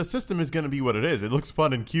 Like the system is going to be what it is. It looks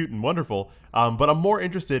fun and cute and wonderful. But I'm more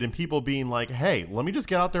interested in people being like, "Hey, let me just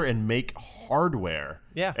get out there and make hardware.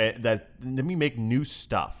 Yeah. Let me make new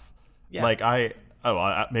stuff. Yeah. Like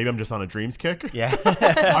maybe I'm just on a dreams kick. Yeah.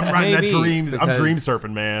 I'm riding Maybe, that dreams. I'm because- dream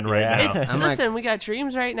surfing, man, right Yeah. now. I'm like- Listen, we got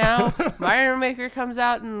Dreams right now. Mario Maker comes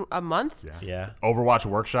out in a month. Yeah. Overwatch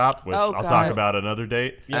Workshop, which Oh, I'll God. talk about another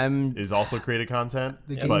date, I'm is also created content.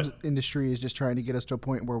 The But- games industry is just trying to get us to a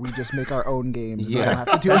point where we just make our own games. And Yeah. we don't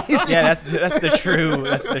have to do anything. Yeah. That's the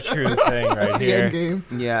true thing right That's the here. end game.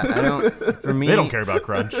 yeah. I don't. For me, they don't care about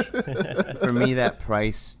crunch. For me, that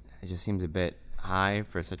price it just seems a bit high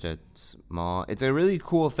for such a small. It's a really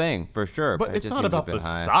cool thing for sure, But it it's just not seems a about bit the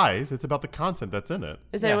high. size. It's about the content that's in it.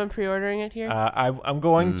 Is anyone pre-ordering it here? I'm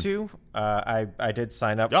going to. I did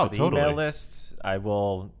sign up Oh, for the totally. email list. I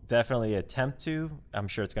will definitely attempt to. I'm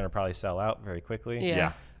sure it's going to probably sell out very quickly.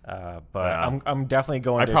 Yeah. But Yeah. I'm definitely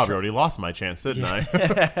going I to. probably already lost my chance, didn't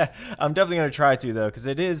I? I'm definitely going to try to, though, because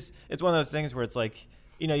it's one of those things where it's like,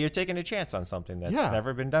 you're taking a chance on something that's Yeah.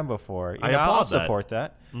 never been done before. I I'll applaud that. support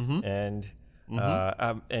that. And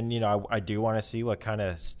I do want to see what kind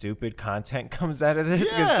of stupid content comes out of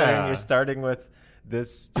this. Yeah. Considering you're starting with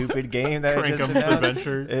this stupid game that I just Crankum's announced.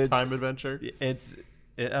 Adventure, Time Adventure. I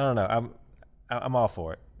don't know. I'm all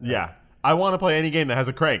for it. Yeah, I want to play any game that has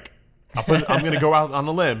a crank. I'm going to go out on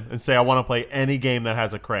a limb and say I want to play any game that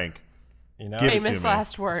has a crank. Give it Famous to me.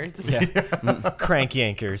 last words. Crank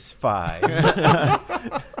Yankers 5.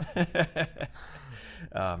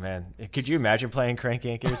 Oh man, could you imagine playing Crank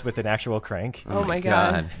Yankers with an actual crank? Oh my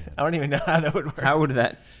god. I don't even know how that would work. How would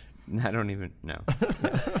that? I don't even know.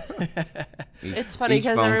 It's funny Each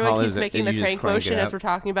because phone everyone call keeps is a- making you the just crank crank it motion as up. we're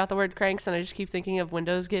talking about the word cranks, and I just keep thinking of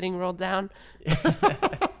windows getting rolled down.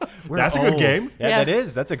 We're That's a good old. game. Yeah, Yeah. that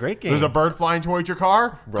is. That's a great game. There's a bird flying towards your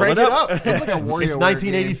car. Roll Crank it it up. up. It's like a WarioWare It's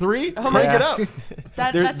 1983. Oh Crank my it up.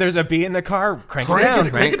 That's There's a bee in the car. Crank it Crank down.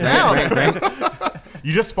 it, crank it down.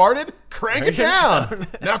 You just farted? crank it down.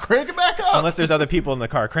 Now crank it back up. Unless there's other people in the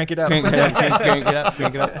car, crank it up. Crank it up,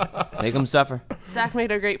 crank it up. Make them suffer. Zach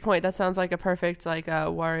made a great point. That sounds like a perfect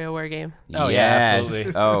WarioWare game. Oh, yeah, Yes.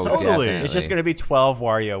 absolutely. Oh, Totally. definitely. It's just going to be 12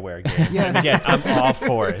 WarioWare games. And again, I'm all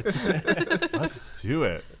for it. Let's do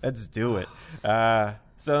it. Let's do it.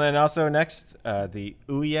 So then also next, the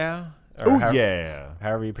Ouya, or Oh, yeah.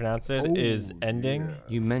 however you pronounce it, is ending.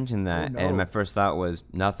 You mentioned that, no. and my first thought was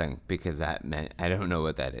nothing because that meant I don't know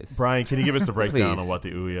what that is. Brian, can you give us the breakdown Please. on what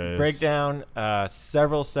the Ouya is? Breakdown,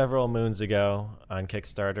 several moons ago on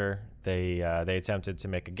Kickstarter, they attempted to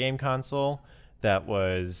make a game console that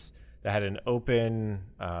had an open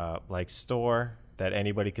store that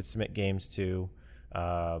anybody could submit games to,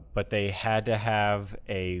 but they had to have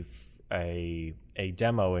a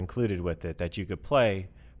demo included with it that you could play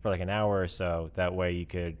for like an hour or so. That way you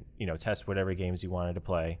could test whatever games you wanted to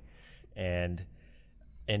play, and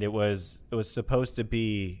it was supposed to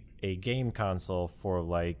be a game console for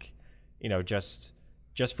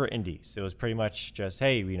just for indies. It was pretty much just,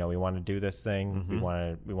 hey, we want to do this thing. We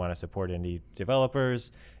want to support indie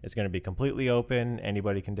developers. It's going to be completely open.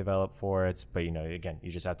 Anybody can develop for it. But again,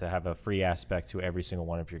 you just have to have a free aspect to every single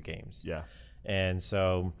one of your games. Yeah. And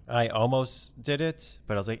so I almost did it,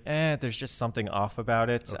 but I was like, there's just something off about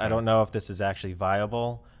it. I don't know if this is actually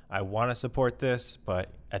viable. I want to support this,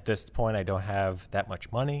 but at this point, I don't have that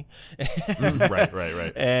much money.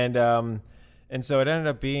 Right. And so it ended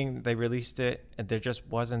up being, they released it, and there just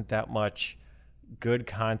wasn't that much good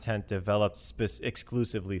content developed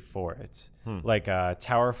exclusively for it. Like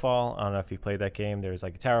Towerfall, I don't know if you played that game. There's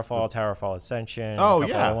like Towerfall Ascension. Oh, a couple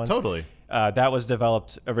yeah, other ones. totally. That was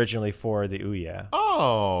developed originally for the Ouya.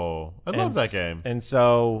 Oh, I love that game And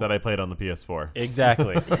so that I played on the PS4.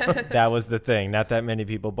 exactly, that was the thing. Not that many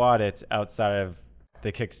people bought it outside of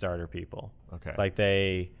the Kickstarter people. Okay. Like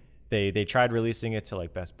they tried releasing it to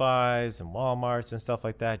like Best Buys and Walmarts and stuff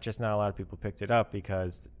like that. Just not a lot of people picked it up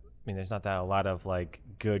because there's not that a lot of like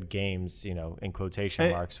good games, in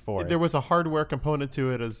quotation marks for it. There was a hardware component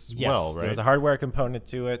to it as well, right? There was a hardware component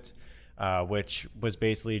to it, which was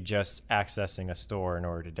basically just accessing a store in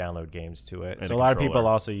order to download games to it. And So a a lot of people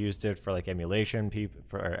controller. also used it for like emulation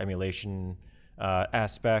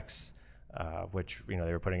aspects, which they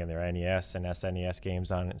were putting in their NES and SNES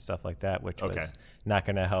games on it and stuff like that, which was not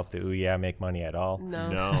going to help the Ouya make money at all.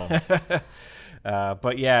 No.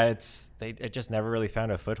 But yeah, it just never really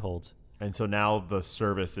found a foothold. And so now the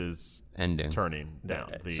service is Ending. turning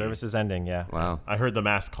down. The Service is ending, yeah. Wow. I heard the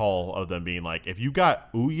mass call of them being like, if you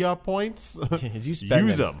got Ouya points, You spend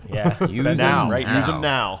use them. Yeah, Use spend now. them right Use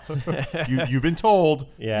now. them now. You've been told.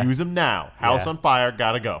 Yeah. Use them now. House Yeah. on fire.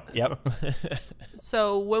 Gotta go. Yep.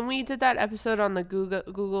 So when we did that episode on the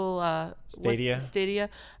Google Stadia?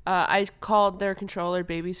 I called their controller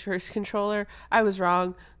Baby's First controller. I was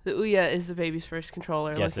wrong. The Ouya is the Baby's First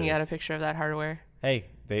controller. Yes, Looking it at a is. picture of that hardware. Hey,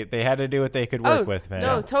 they had to do what they could work with, man.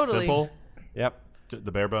 No, totally. Simple. Yep.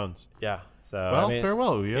 The bare bones. Yeah. So Well,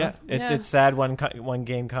 farewell, Ouya. Yeah, it's Yeah. sad one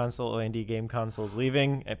game console, indie game console's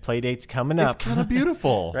leaving. And Playdate's coming up. It's kind of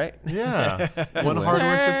beautiful. Right? Yeah. One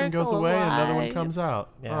hardware system goes Circle away, another one life. comes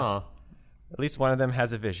out. Yeah. Aw. At least one of them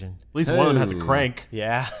has a vision. At least one of them has a Ooh. crank.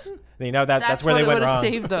 Yeah. That's where what they went would've wrong.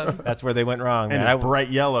 saved them. That's where they went wrong. And man. it's bright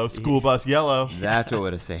yellow, school bus yellow. That's what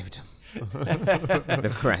would have saved him.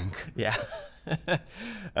 The crank. Yeah.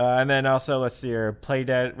 And then also, let's see here. Red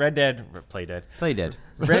Dead. Play dead.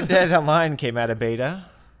 Red Dead Online came out of beta.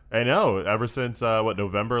 I know. Ever since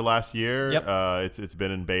November last year, Yep. it's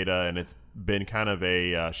been in beta, and it's been kind of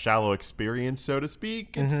a shallow experience, so to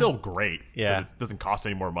speak. It's still great. 'cause Yeah. it doesn't cost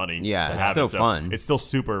any more money. Yeah, to it's have still it, so fun. It's still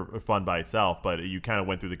super fun by itself, but you kind of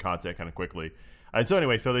went through the content kind of quickly. And so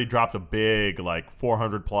anyway, so they dropped a big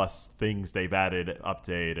 400 plus things they've added,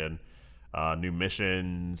 update, and new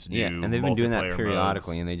missions. Yeah, new and they've been doing that multiplayer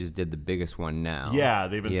periodically, modes. and they just did the biggest one now. Yeah,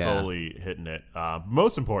 they've been Yeah. slowly hitting it.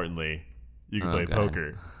 Most importantly, you can Oh, play God.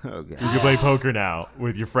 poker. Okay. You can play poker now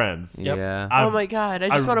with your friends. Yep. Yeah. Oh my god! I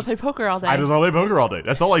just want to play poker all day. I just want to play poker all day.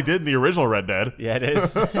 That's all I did in the original Red Dead. Yeah, it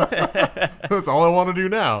is. That's all I want to do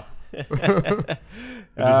now. And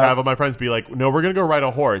just have all my friends be like, "No, we're gonna go ride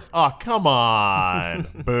a horse." Oh, come on!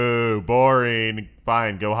 Boo! Boring.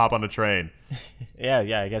 Fine, go hop on a train. yeah.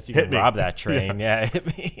 I guess you Hit can me. rob that train. Yeah, hit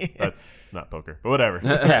me. That's not poker, but whatever.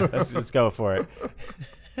 Yeah, let's go for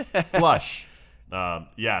it. Flush.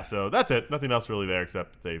 Yeah. So that's it. Nothing else really there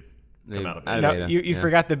except they've come out of Out it. of No, beta, you yeah.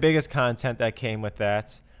 forgot the biggest content that came with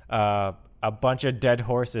that. a bunch of dead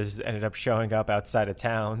horses ended up showing up outside of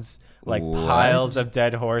towns, like What? piles of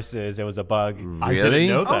dead horses. It was a bug. I Really? didn't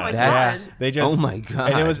know Oh my that. That's God. They just Oh my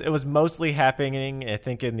God. and it was mostly happening, I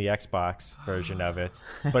think, in the Xbox version of it,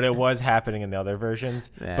 but it was happening in the other versions.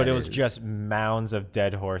 That But it was is- just mounds of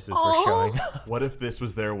dead horses Oh. were showing up. What if this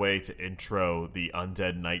was their way to intro the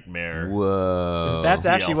Undead Nightmare? Whoa. That's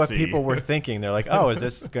actually what DLC. people were thinking. They're like, "Oh, is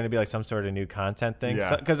this going to be like some sort of new content thing?"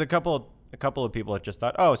 Yeah. Because a couple of people had just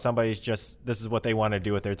thought, "Oh, somebody's just this is what they want to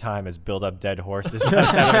do with their time is build up dead horses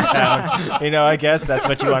outside of a town." I guess that's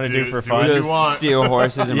what you want to do for do fun. what you just want. steal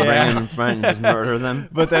horses and Yeah. bring them in front and just murder them.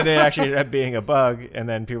 But then it actually ended up being a bug, and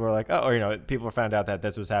then people were like, "Oh," or people found out that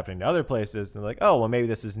this was happening to other places, and they're like, "Oh, well, maybe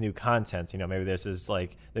this is new content. Maybe this is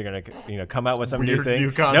like they're gonna come out with some new Weird thing."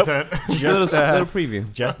 new content. Nope, Just just a little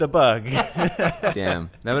preview. just a bug. Damn,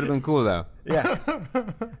 that would have been cool though. Yeah,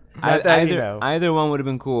 Either either one would have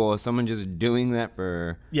been cool. Someone just doing that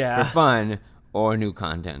for Yeah. fun or new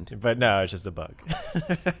content. but no, it's just a bug.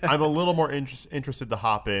 I'm a little more interested to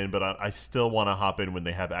hop in, but I still want to hop in when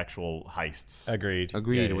they have actual heists. Agreed.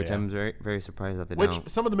 Agreed, Yeah, which yeah. I'm very very surprised that they Which don't.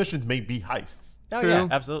 some of the missions may be heists. Oh, True. yeah,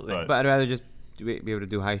 absolutely. But- But I'd rather just be able to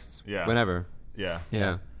do heists Yeah. whenever. Yeah.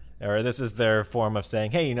 Yeah. Or this is their form of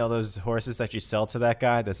saying, "Hey, those horses that you sell to that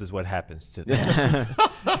guy? This is what happens to them."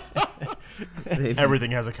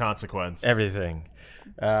 Everything has a consequence. Everything.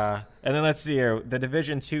 And then let's see here. The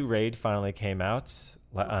Division 2 raid finally came out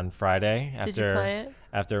on Friday. Did you play it?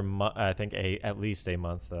 After I think at least a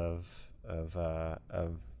month of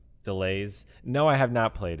delays. No, I have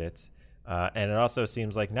not played it. And it also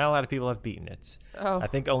seems like not a lot of people have beaten it. Oh. I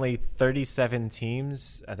think only 37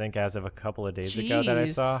 teams, I think as of a couple of days ago that I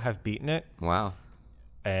Jeez. saw, have beaten it. Wow.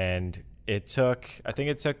 And I think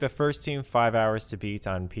it took the first team 5 hours to beat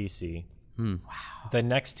on PC. Wow. The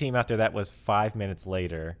next team after that was 5 minutes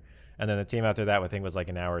later. And then the team after that, I think, was like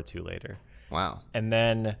an hour or two later. Wow. And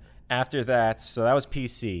then after that, so that was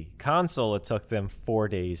PC. Console, it took them 4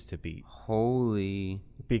 days to beat. Holy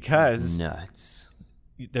Because nuts.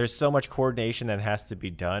 there's so much coordination that has to be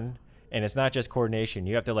done. And it's not just coordination.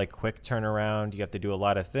 You have to quick turnaround. You have to do a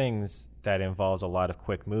lot of things that involves a lot of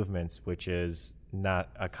quick movements, which is not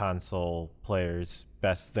a console player's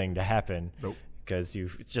best thing to happen. Nope. Because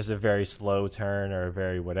it's just a very slow turn or a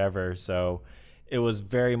very whatever. So it was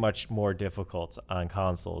very much more difficult on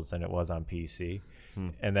consoles than it was on PC.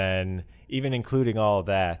 And then even including all of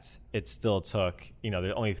that, it still took,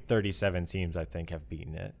 there's only 37 teams I think have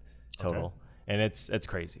beaten it total. Okay. And it's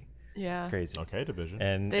crazy. Yeah. It's crazy. Okay, Division.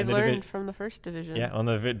 And They've and the learned from the first division. yeah, on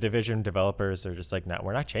the Division developers are just like, no,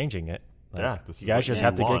 we're not changing it. Like, Yeah, this you is guys what just you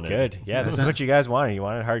have to get wanted. good. Yeah, this is what you guys wanted. You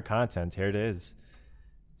wanted hard content. Here it is.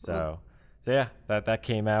 So yeah, that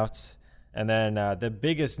came out. And then the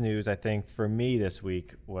biggest news I think for me this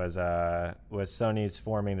week was Sony's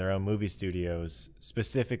forming their own movie studios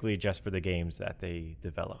specifically just for the games that they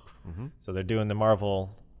develop. So they're doing the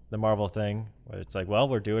Marvel thing where it's like, well,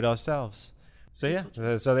 we'll do it ourselves. So yeah,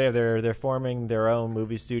 so they're forming their own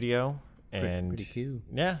movie studio, and Pretty cute.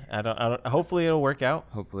 yeah, I don't. Hopefully it'll work out.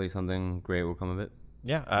 Hopefully something great will come of it.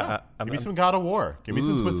 Yeah, Give me some God of War. Give me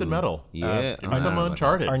some Twisted Ooh, Metal. yeah. Give me some Uh,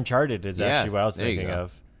 Uncharted. Uncharted is Yeah, actually what I was there you thinking go.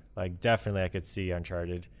 of. Like, definitely, I could see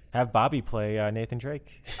Uncharted. Have Bobby play Nathan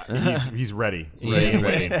Drake. He's ready. He's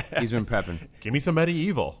ready. He's been prepping. Give me some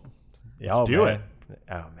Medieval. Yeah, Let's do it.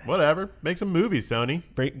 Oh man, Whatever. Make some movies, Sony.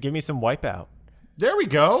 Give me some Wipeout. There we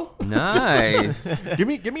go. Nice. give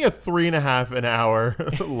me a 3.5 an hour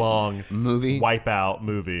long Movie. Wipeout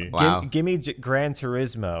movie. Wow. Give me Gran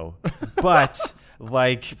Turismo, but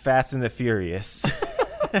like Fast and the Furious.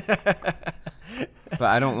 But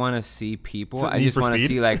I don't want to see people. So I Need just for want to Speed?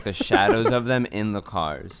 see like the shadows of them in the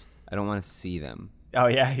cars. I don't want to see them. Oh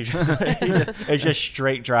yeah, it's just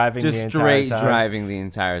straight driving. Just the entire straight time. driving the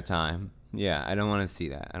entire time. Yeah, I don't want to see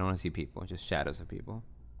that. I don't want to see people. Just shadows of people.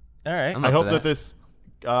 All right. I'm I up hope for that this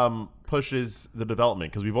pushes the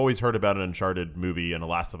development because we've always heard about an Uncharted movie and a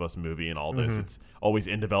Last of Us movie and all this. It's always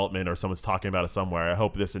in development or someone's talking about it somewhere. I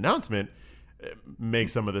hope this announcement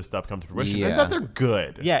makes some of this stuff come to fruition Yeah. and that they're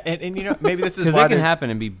good. Yeah, and maybe this is Because why it can they're-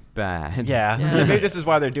 happen and be bad. Yeah. Yeah. Maybe this is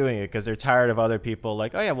why they're doing it because they're tired of other people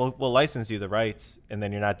like, oh yeah, we'll license you the rights, and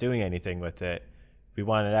then you're not doing anything with it. We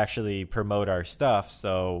want to actually promote our stuff,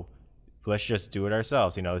 so let's just do it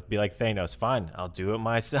ourselves. It'd be like Thanos. Fine, I'll do it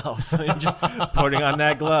myself. Just putting on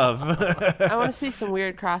that glove, I want to see some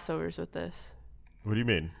weird crossovers with this. What do you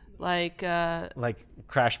mean? Like, like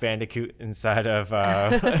Crash Bandicoot inside of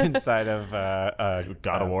God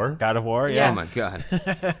of War? God of War, Oh yeah. my god.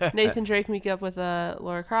 Nathan Drake meet up with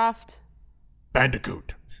Laura Croft.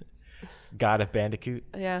 Bandicoot. God of Bandicoot.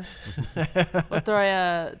 Yeah. We'll throw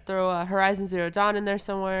a Horizon Zero Dawn in there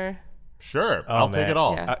somewhere. Sure, Oh, I'll man. take it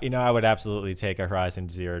all. Yeah. I would absolutely take a Horizon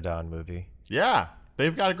Zero Dawn movie. Yeah,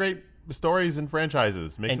 they've got great stories and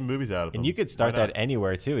franchises. Make some movies out of them. And you could start Why not? that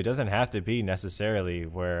anywhere too. It doesn't have to be necessarily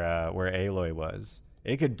where Aloy was.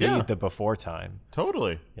 It could be Yeah. the before time.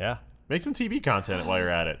 Totally. Yeah. Make some TV content while you're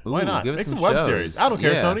at it. Why Ooh, not? give us Make some some web shows. series. I don't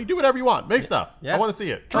care, Yeah. Sony. Do whatever you want. Make stuff. Yeah. I want to see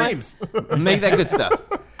it. Dreams. Make that good stuff.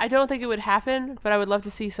 I don't think it would happen, but I would love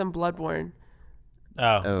to see some Bloodborne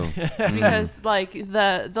Oh. Oh, because like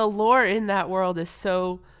the lore in that world is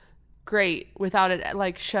so great without it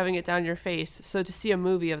like shoving it down your face. So to see a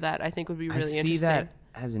movie of that, I think would be really I see interesting. that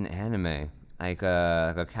as an anime, like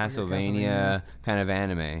a Castlevania kind of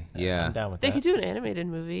anime. Yeah. I'm down with They that. could do an animated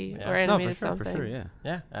movie or Yeah. No, animated for sure, something. for sure. Yeah.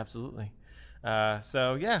 Yeah, absolutely.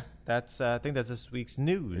 So yeah, that's I think that's this week's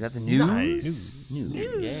news. Is that the news? Nice. News.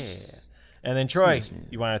 Yeah. And then Troy,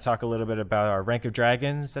 you want to talk a little bit about our Rank of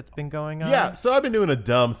Dragons that's been going on? Yeah, so I've been doing a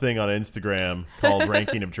dumb thing on Instagram called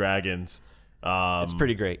Ranking of Dragons. It's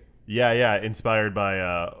pretty great. Yeah, inspired by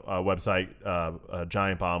a website,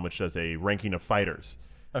 Giant Bomb, which does a ranking of fighters.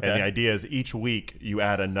 Okay. And the idea is each week you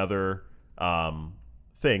add another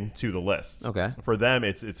thing to the list. Okay. For them,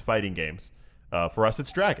 it's fighting games. For us,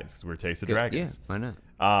 it's dragons because we're Taste of Yeah, Dragons. why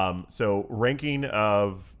not? So ranking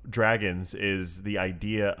of dragons is the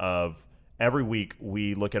idea of every week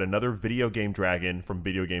we look at another video game dragon from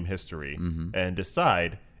video game history and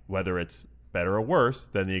decide whether it's better or worse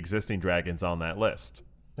than the existing dragons on that list.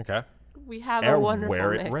 Okay. We have a And wonderful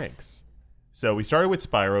where mix. it ranks. So we started with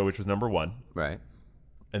Spyro, which was number 1. Right.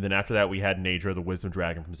 And then after that, we had Naedra, the Wisdom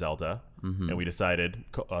Dragon from Zelda. And we decided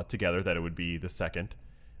together that it would be the second.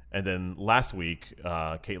 And then last week,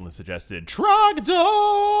 Caitlin suggested Trogdor,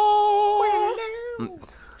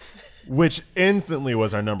 which instantly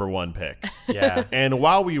was our number 1 pick. Yeah. And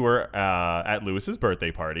while we were at Lewis's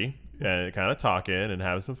birthday party, kind of talking and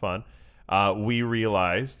having some fun, we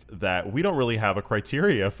realized that we don't really have a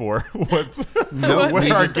criteria for what's Nope, where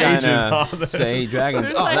we our just gauge is kinda on this. say dragons.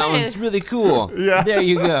 We're Oh, like, that hey. one's really cool. Yeah. There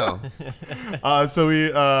you go.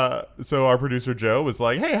 So our producer Joe was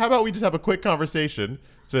like, "Hey, how about we just have a quick conversation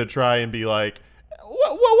to try and be like,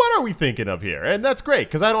 what are we thinking of here?" And that's great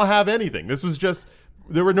because I don't have anything. This was just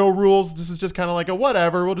there were no rules. This was just kind of like a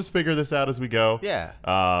whatever. We'll just figure this out as we go. Yeah.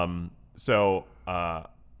 So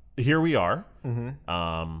here we are.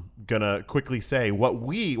 Gonna quickly say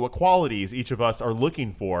what qualities each of us are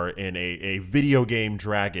looking for in a video game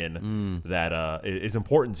dragon that is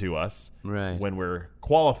important to us Right. when we're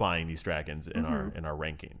qualifying these dragons in our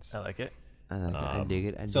rankings. I like it. I like it. I dig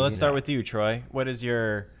it. So let's start with you, Troy. What is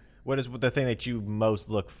the thing that you most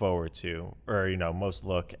look forward to, or most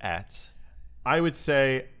look at? I would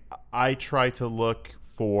say I try to look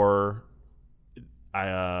for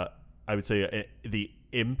I would say the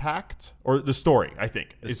impact or the story. I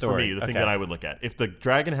think is for story, me the thing okay. that I would look at. If the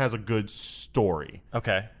dragon has a good story,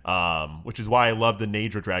 Okay. which is why I love the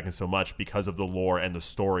Naedra dragon so much because of the lore and the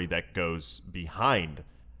story that goes behind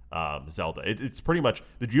Zelda. It's pretty much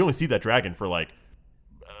that you only see that dragon for like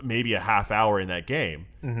maybe a half hour in that game,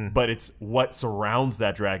 but it's what surrounds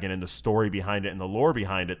that dragon and the story behind it and the lore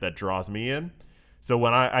behind it that draws me in. So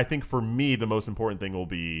when I think for me the most important thing will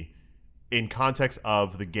be in context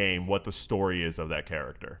of the game what the story is of that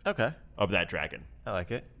character, Okay. of that dragon. I like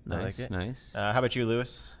it. Nice, I like it. nice. How about you,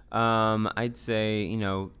 Lewis? I'd say,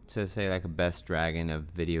 to say like a best dragon of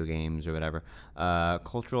video games or whatever,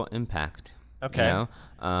 cultural impact. Okay.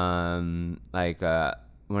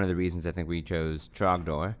 One of the reasons I think we chose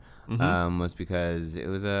Trogdor was because it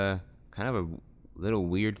was a kind of a little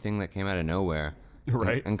weird thing that came out of nowhere.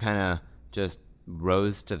 Right. And kind of just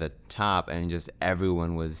rose to the top and just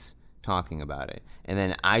everyone was talking about it. And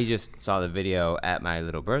then I just saw the video at my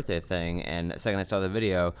little birthday thing, and the second I saw the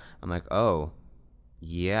video, I'm like, oh,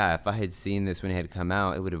 yeah, if I had seen this when it had come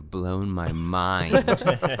out, it would have blown my mind.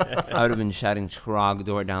 I would have been shouting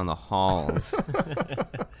Trogdor down the halls.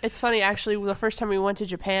 It's funny, actually, the first time we went to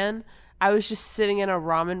Japan, I was just sitting in a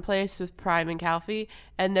ramen place with Prime and Calfee,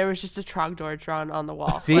 and there was just a Trogdor drawn on the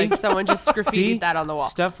wall. See? Like someone just graffitied See? that on the wall.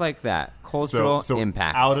 Stuff like that. Cultural So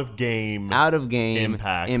impact. out of game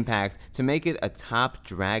impact. To make it a top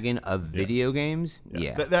dragon of video games,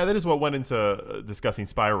 yeah. That is what went into discussing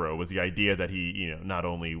Spyro, was the idea that he, not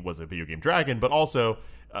only was a video game dragon, but also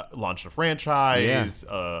launched a franchise,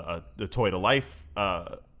 the toy to life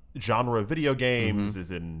genre of video games,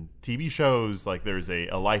 is in TV shows. Like there's a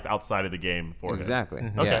life outside of the game for him. Exactly.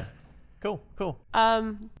 Okay. Yeah. Cool.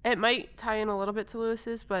 It might tie in a little bit to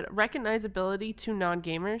Lewis's, but recognizability to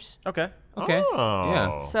non-gamers. Okay. Okay. Oh.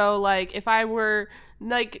 Yeah. So, like, if I were,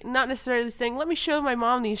 like, not necessarily saying, let me show my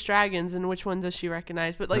mom these dragons and which one does she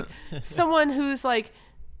recognize, but, like, someone who's, like,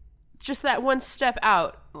 just that one step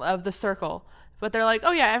out of the circle. But they're like,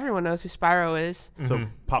 oh yeah, everyone knows who Spyro is. So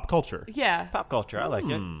pop culture. Yeah. Pop culture. I like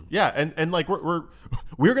it. Yeah, and like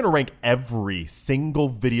we're gonna rank every single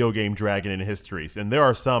video game dragon in history, and there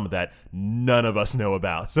are some that none of us know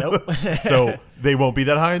about. So, so they won't be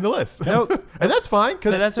that high on the list. Nope. And that's fine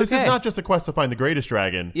because That's this okay. is not just a quest to find the greatest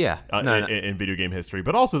dragon. Yeah. No. In video game history,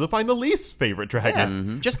 but also to find the least favorite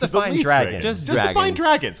dragon. Just to The find least dragons. Just to find dragons.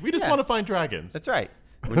 dragons. We just Yeah. want to find dragons. That's right.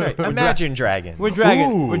 Imagine dragons. We're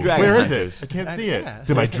dragon. Ooh, We're dragon where is hunters. it? I can't see it. yeah.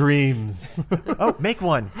 To my dreams. Oh, make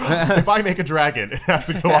one. If I make a dragon, it has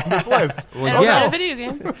to go on this list. And yeah. a video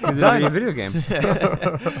game. It's already a video game.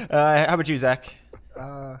 How about you, Zach?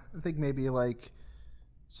 I think maybe like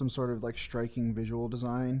some sort of like striking visual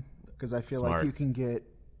design, because I feel Smart. like you can get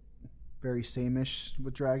very sameish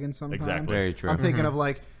with dragons sometimes. Exactly. Very true. I'm thinking of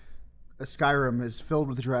like a Skyrim is filled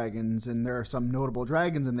with dragons, and there are some notable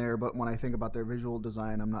dragons in there. But when I think about their visual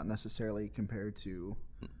design, I'm not necessarily compared to,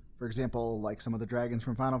 for example, like some of the dragons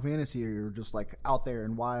from Final Fantasy are just like out there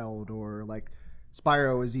and wild, or like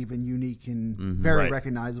Spyro is even unique and very Right.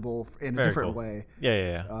 recognizable in a Very different cool. way.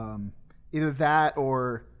 Yeah. Either that,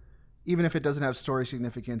 or even if it doesn't have story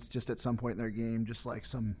significance, just at some point in their game, just like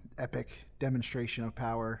some epic demonstration of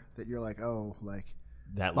power that you're like, oh, like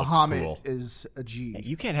That looks Bahamut cool. is a G.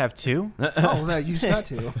 You can't have two. Oh, that you just got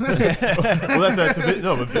to. Well,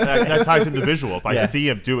 that ties into visual. If I Yeah. see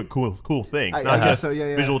him doing cool things, I not guess just so,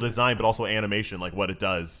 yeah. visual design, but also animation, like what it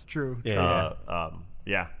does. True. Yeah.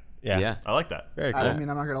 Yeah, Yeah. Yeah. I like that. Very cool. I mean,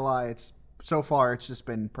 I'm not gonna lie. It's so far, it's just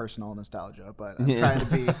been personal nostalgia, but I'm trying to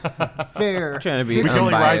be fair. Trying to be We can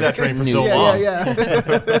only ride that unbiased train for so neutral. long. Yeah.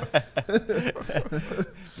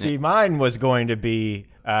 See, mine was going to be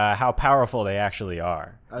how powerful they actually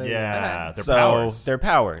are. Yeah, their So powers. their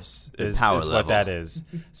powers is power what level. that is.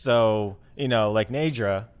 So like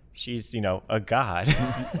Nadra, she's a god.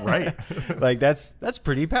 Right. Like that's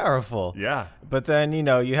pretty powerful. Yeah. But then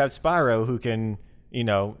you have Spyro who can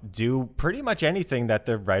do pretty much anything that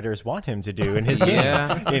the writers want him to do in his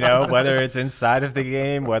Yeah. game. Whether it's inside of the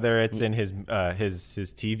game, whether it's in his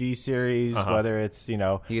TV series, whether it's He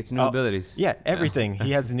gets new abilities. Yeah, everything.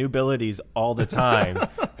 He has new abilities all the time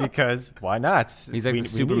because why not? He's like We the need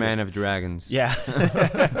Superman it. of dragons. Yeah.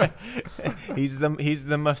 he's the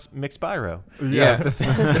mixed Spyro. Yeah.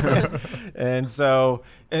 And so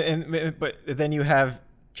but then you have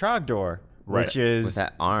Trogdor, Right. which is With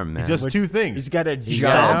that arm, man. He does two things. he's got a He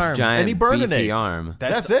giant stomps arm. giant and he beefy burninates. arm.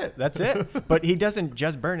 That's it. That's it. But he doesn't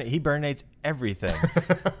just burn it. He burninates everything.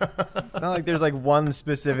 Not like there's like one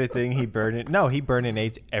specific thing he burn. No, he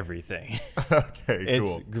burninates everything. Okay, It's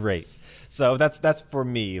cool. great. So that's for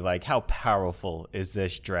me. Like, how powerful is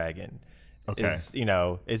this dragon? Okay.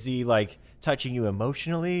 Is he like touching you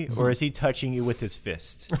emotionally, or is he touching you with his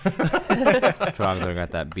fist? Trogdor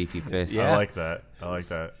got that beefy fist. Yeah. I like that.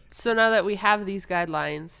 So now that we have these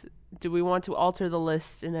guidelines, do we want to alter the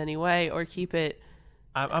list in any way or keep it?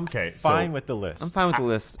 I'm Okay, fine so- with the list. I'm fine with the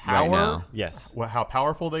list Power? right now. Yes. Well, how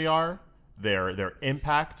powerful they are, their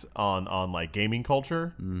impact on like gaming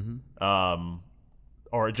culture,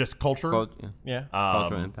 or just culture, Yeah. Yeah.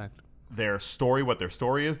 Cultural impact. their story, what their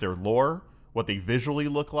story is, their lore, what they visually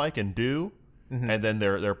look like and do, and then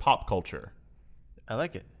their pop culture. I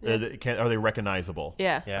like it. Are they recognizable?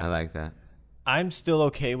 Yeah. Yeah. I like that. I'm still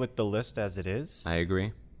okay with the list as it is, I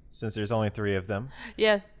agree. since there's only 3 of them.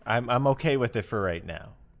 Yeah. I'm okay with it for right now.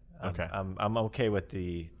 Okay. I'm okay with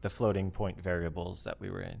the floating point variables that we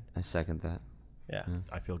were in. I second that. Yeah.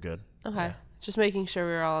 I feel good. Okay. Just making sure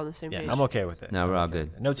we're all on the same Yeah. page. I'm okay with it. No, we're I'm all okay good.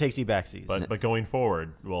 with it. No takesy backsies. But going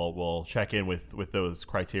forward, we'll check in with those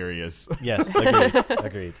criterias. Yes. Agreed.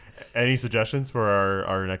 Agreed. Any suggestions for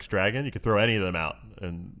our next dragon? You could throw any of them out.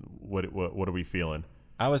 And what are we feeling?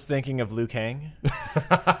 I was thinking of Liu Kang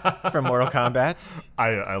from Mortal Kombat.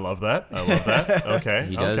 I love that. I love that. Okay.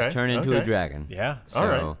 He does okay, turn into okay. a dragon. Yeah. So All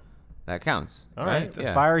right. that counts. All right. The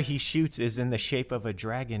Yeah. fire he shoots is in the shape of a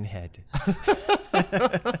dragon head.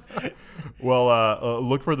 Well,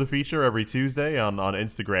 look for the feature every Tuesday on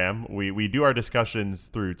Instagram. We do our discussions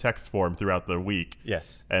through text form throughout the week.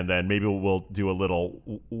 Yes. And then maybe we'll do a little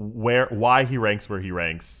why he ranks where he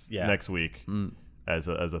ranks Yeah. next week as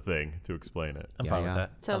a thing to explain it. I'm Yeah, fine yeah. with that.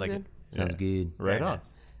 I Sounds like good. it. Sounds good. Right Very on. Nice.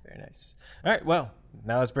 Very nice. All right. Well,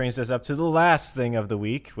 now this brings us up to the last thing of the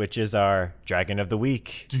week, which is our Dragon of the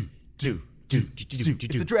Week.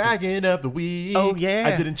 It's the dragon of the week. Oh, yeah.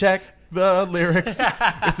 I didn't check the lyrics.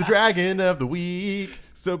 It's the dragon of the week.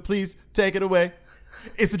 So please take it away.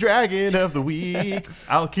 It's the dragon of the week.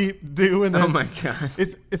 I'll keep doing this. Oh my gosh.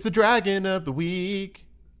 It's the dragon of the week.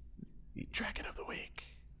 Dragon of the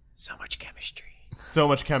week. So much chemistry. So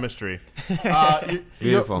much chemistry.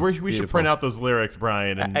 Beautiful. We should Beautiful. print out those lyrics,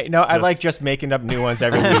 Brian. And I like just making up new ones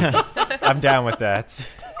every week. I'm down with that.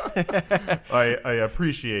 I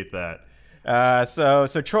appreciate that.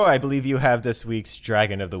 So Troy, I believe you have this week's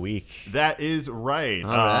Dragon of the Week. That is right.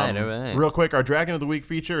 All right. Real quick, our Dragon of the Week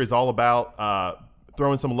feature is all about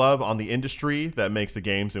throwing some love on the industry that makes the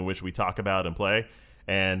games in which we talk about and play.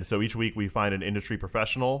 And so each week we find an industry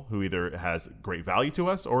professional who either has great value to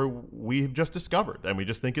us or we've just discovered and we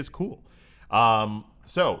just think is cool.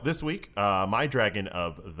 So this week, my Dragon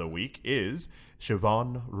of the Week is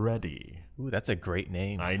Siobhan Reddy. Ooh, that's a great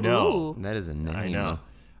name. I know. That is a name. I know.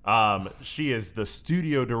 She is the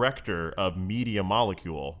studio director of Media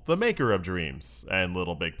Molecule, the maker of Dreams and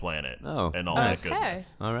Little Big Planet and all that Okay.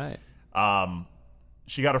 goodness. All right.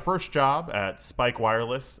 She got her first job at Spike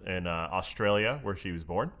Wireless in Australia, where she was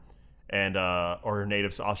born, and or her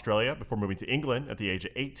native to Australia, before moving to England at the age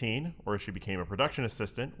of 18, where she became a production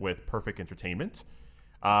assistant with Perfect Entertainment.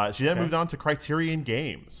 She then moved on to Criterion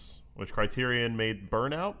Games, which Criterion made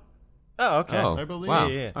Burnout. Oh, okay. I believe. Wow.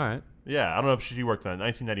 Yeah. All right. Yeah, I don't know if she worked on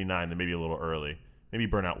 1999, then maybe a little early. Maybe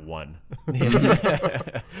Burnout 1.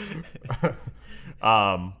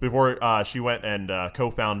 Before she went and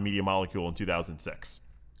co-founded Media Molecule in 2006.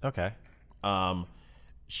 Okay.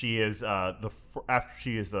 She is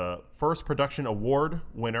the first production award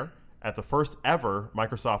winner at the first ever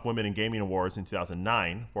Microsoft Women in Gaming Awards in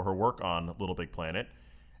 2009 for her work on Little Big Planet,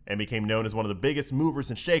 and became known as one of the biggest movers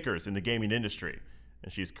and shakers in the gaming industry.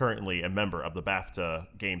 And she's currently a member of the BAFTA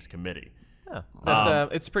Games Committee. Oh,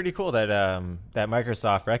 that's, it's pretty cool that that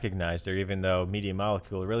Microsoft recognized her, even though Media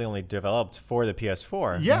Molecule really only developed for the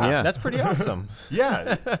PS4. Yeah. That's pretty awesome.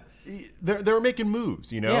 Yeah, they were making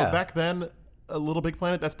moves. Yeah. Back then, a Little Big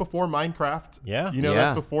Planet. That's before Minecraft. Yeah.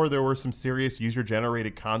 That's before there were some serious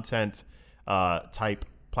user-generated content type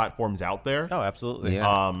platforms out there. Oh, absolutely.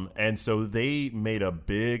 Yeah. And so they made a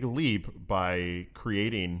big leap by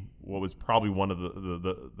creating what was probably one of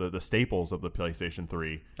the staples of the PlayStation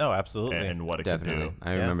 3 Oh, absolutely. and what it Definitely. could do.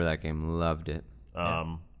 I remember that game. Loved it.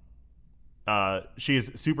 She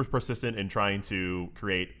is super persistent in trying to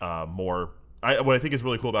create more. What I think is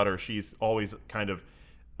really cool about her, she's always kind of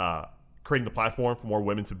creating the platform for more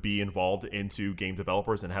women to be involved into game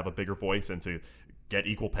developers and have a bigger voice and to get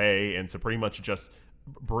equal pay and to pretty much just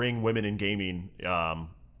bring women in gaming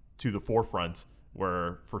to the forefront,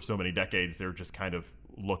 where for so many decades they're just kind of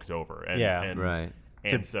looked over. And, Right.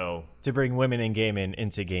 And so to bring women in gaming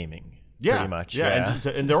into gaming. yeah, Pretty much. yeah.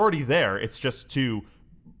 And they're already there. It's just to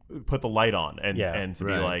put the light on and to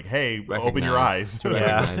be Right. like, hey, open your Recognize. eyes. To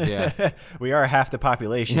recognize, yeah. We are half the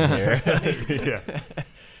population here.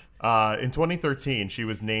 Yeah. In 2013, she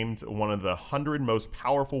was named one of the 100 most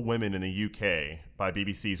powerful women in the UK by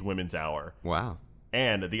BBC's Women's Hour Wow.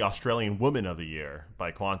 and the Australian Woman of the Year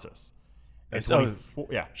by Qantas. And So-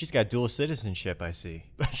 yeah, She's got dual citizenship, I see.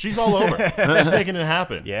 she's all over. She's making it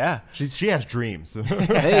happen. Yeah. She has dreams.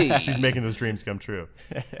 Hey. She's making those dreams come true.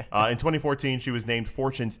 In 2014, she was named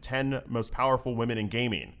Fortune's 10 most powerful women in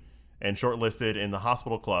gaming and shortlisted in the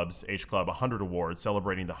Hospital Club's H Club 100 Awards,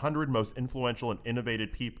 celebrating the 100 most influential and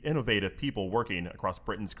innovative people working across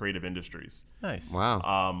Britain's creative industries. Nice.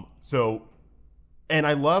 Wow. And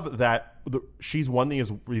I love that she's won these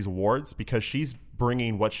awards because she's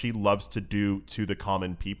bringing what she loves to do to the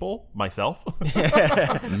common people, myself.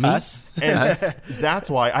 Us? And that's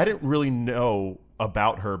why I didn't really know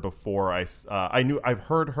about her before. I've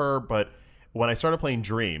heard her, but when I started playing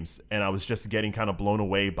Dreams and I was just getting kind of blown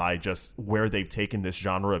away by just where they've taken this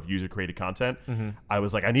genre of user created content, I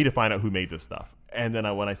was like, I need to find out who made this stuff. And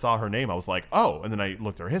then when I saw her name, I was like, oh. And then I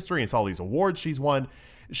looked at her history and saw all these awards she's won.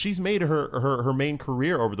 She's made her main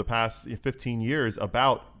career over the past 15 years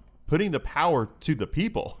about putting the power to the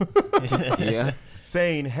people. Yeah.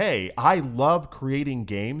 Saying, hey, I love creating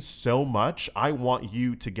games so much. I want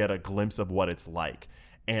you to get a glimpse of what it's like.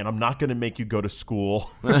 And I'm not going to make you go to school.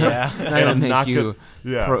 Yeah. Not gonna I'm make not you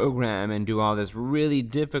yeah. program and do all this really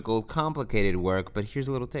difficult, complicated work, but here's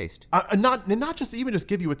a little taste. Not just even just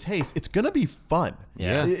give you a taste. It's going to be fun.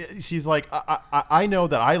 Yeah. She's like, I know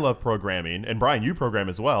that I love programming, and Brian, you program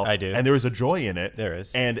as well. I do. And there is a joy in it. There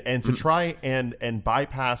is. And to try and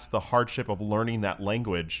bypass the hardship of learning that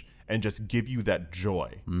language and just give you that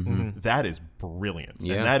joy. That is brilliant.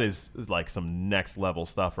 Yeah. And that is like some next level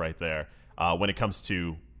stuff right there when it comes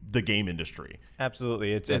to the game industry.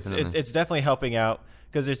 Absolutely. It's Definitely. it's definitely helping out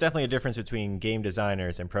because there's definitely a difference between game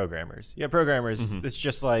designers and programmers. Yeah, programmers, it's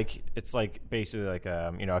just like basically like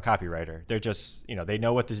a copywriter. They're just, they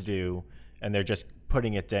know what to do and they're just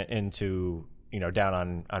putting it into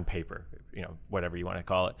down on paper, whatever you want to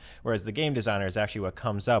call it. Whereas the game designer is actually what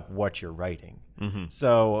comes up what you're writing.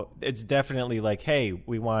 So it's definitely like, hey,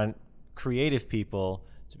 we want creative people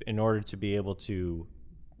in order to be able to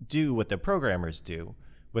do what the programmers do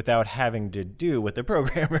without having to do what the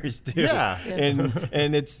programmers do. Yeah.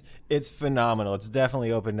 And it's phenomenal. It's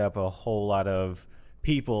definitely opened up a whole lot of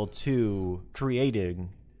people to creating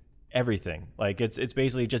everything. Like it's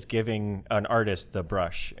basically just giving an artist the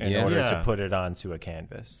brush in order Yeah. to put it onto a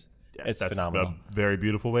canvas. It's That's phenomenal. a very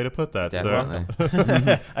beautiful way to put that, sir.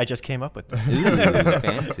 Definitely. I just came up with that. Ooh,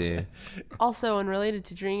 fancy. Also, unrelated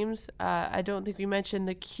to dreams, I don't think we mentioned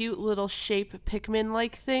the cute little shape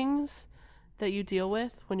Pikmin-like things that you deal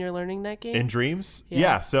with when you're learning that game. In Dreams,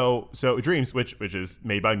 Yeah. So Dreams, which is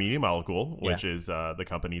made by Media Molecule, which Yeah. is the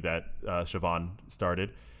company that Siobhan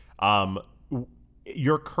started.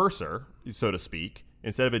 Your cursor, so to speak,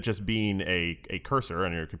 instead of it just being a cursor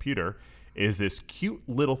on your computer, is this cute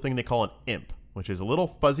little thing they call an imp, which is a little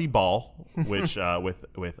fuzzy ball, which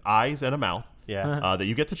with eyes and a mouth. Yeah. That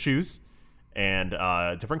you get to choose, and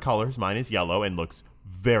different colors. Mine is yellow and looks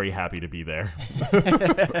very happy to be there.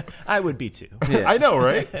 I would be too. I know,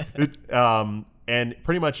 right? And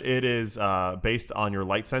pretty much it is based on your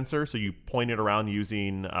light sensor. So you point it around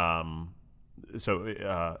using, kind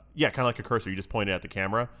of like a cursor. You just point it at the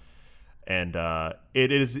camera, and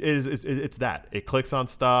it's that. It clicks on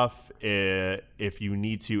stuff. If you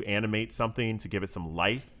need to animate something to give it some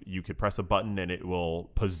life, you could press a button and it will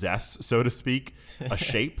possess, so to speak, a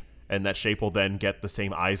shape. And that shape will then get the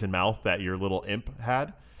same eyes and mouth that your little imp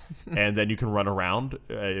had. And then you can run around.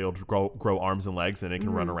 It'll grow arms and legs, and it can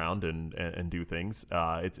run around and do things.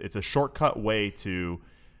 It's a shortcut way to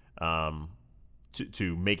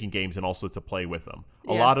making games and also to play with them.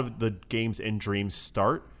 A lot of the games in Dreams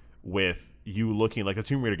start with you looking like the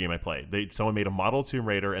Tomb Raider game I played. Someone made a model of Tomb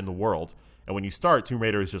Raider in the world. And when you start, Tomb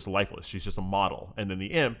Raider is just lifeless. She's just a model. And then the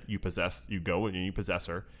imp, you go and you possess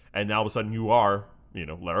her. And now all of a sudden you are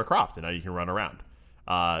Lara Croft, and now you can run around.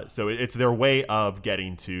 So it's their way of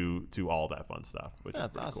getting to all that fun stuff, which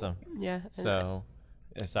That's is pretty Yeah. awesome.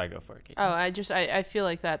 and So I go for it, Kate. I feel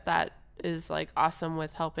like that is like awesome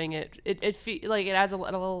with helping it like it adds a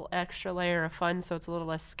little extra layer of fun, so it's a little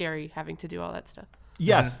less scary having to do all that stuff.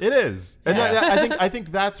 Yes, it is, and I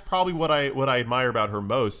think that's probably what I admire about her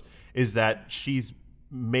most is that she's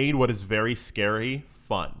made what is very scary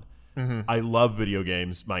fun. I love video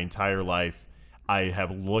games my entire life. I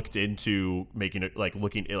have looked into making it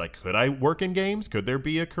could I work in games? Could there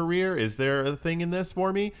be a career? Is there a thing in this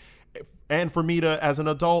for me? And for me to, as an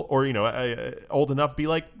adult or old enough, be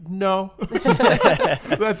like, no.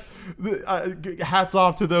 That's hats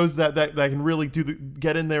off to those that can really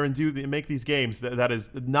get in there and make these games. That is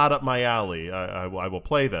not up my alley. I will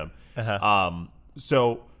play them.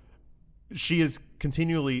 So she is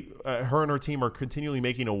continually, her and her team are continually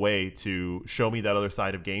making a way to show me that other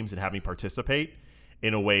side of games and have me participate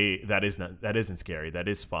in a way that isn't scary, that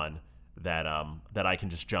is fun, that I can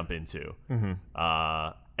just jump into.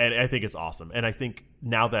 And I think it's awesome. And I think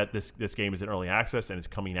now that this game is in early access and it's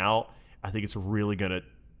coming out, I think it's really going to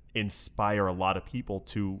inspire a lot of people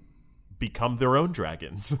to become their own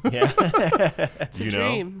dragons. Yeah. It's a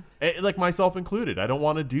dream. Like myself included. I don't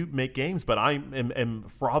want to make games, but I am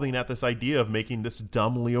frothing at this idea of making this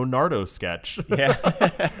dumb Leonardo sketch. Yeah.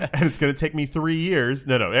 And it's going to take me 3 years.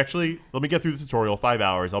 No, actually, let me get through the tutorial. 5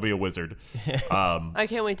 hours. I'll be a wizard. I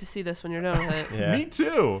can't wait to see this when you're done with it. Yeah. Me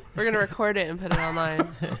too. We're gonna record it and put it online.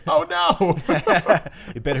 Oh no.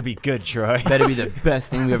 It better be good, Troy. Better be the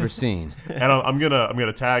best thing we've ever seen. And I'm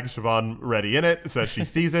gonna tag Siobhan Reddy in it so she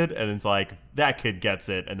sees it, and it's like that kid gets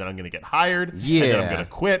it, and then I'm gonna get hired. And then I'm Yeah. gonna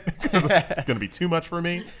quit because it's gonna be too much for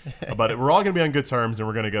me. But we're all gonna be on good terms, and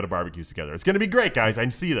we're gonna go to barbecues together. It's gonna be great, guys. I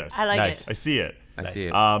see this. I like Nice. I it. see it. I see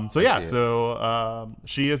it. So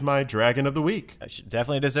she is my dragon of the week.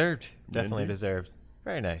 Definitely deserved. Definitely Indeed. deserved.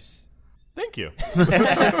 Very nice. Thank you.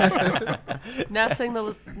 Now sing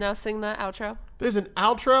the outro. There's an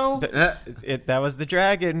outro. That was the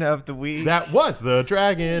dragon of the week. That was the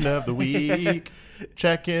dragon of the week.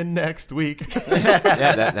 Check in next week.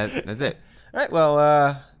 Yeah, that's it. All right. Well,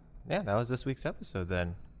 yeah, that was this week's episode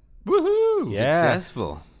then. Woohoo! Yeah.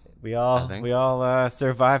 Successful. We all think.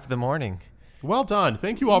 survived the morning. Well done.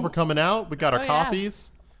 Thank you all for coming out. We got our Oh, yeah.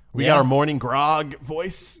 coffees. We Yeah. got our morning grog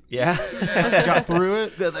voice. Yeah. Got through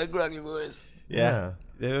it. That groggy voice. Yeah.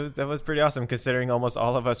 That was pretty awesome considering almost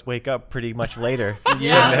all of us wake up pretty much later.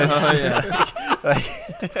 Yeah. Oh, yeah.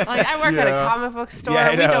 Like I work at a Yeah. comic book store. Yeah,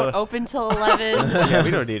 I We know. don't open till 11. Yeah,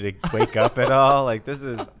 we don't need to wake up at all. Like this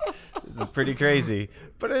is It's pretty crazy,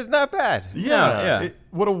 but it's not bad. Yeah. yeah.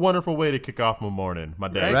 What a wonderful way to kick off my morning, my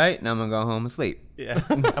day. Right? Now I'm going to go home and sleep. Yeah,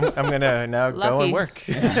 I'm gonna now go Lucky. and work.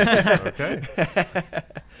 Okay.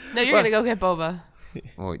 No, you're gonna go get boba.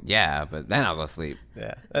 Well, yeah, but then I'll go sleep.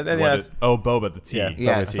 Yeah, and then, What is- Boba the tea. Yeah,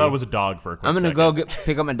 Yeah. I thought it was a dog for a quick I'm going to second. go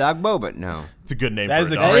pick up my dog Boba. No. It's a good name That for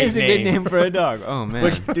is a a dog. That great is a good name. name for a dog. Oh, man.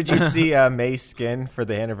 Which did you see? May's skin for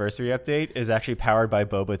the anniversary update is actually powered by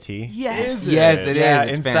boba tea. Yes. Yes, it is. Yeah,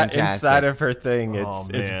 It's inside fantastic. of her thing, Oh, it's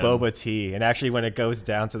man. boba tea, and actually when it goes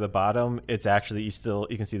down to the bottom, it's actually you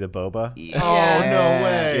can see the boba. Oh, Yeah. no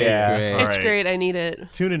way. Yeah. It's great. All It's right. great. I need it.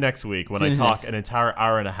 Tune in next week when Tune I in talk next- an entire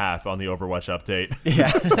hour and a half on the Overwatch update.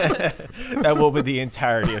 Yeah, that will be the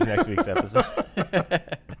entirety of next week's episode.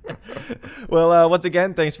 Well, once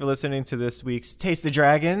again, thanks for listening to this week's Taste the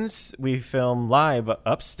Dragons. We film live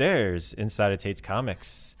upstairs inside of Tate's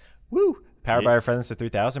Comics. Woo! Powered by our friends at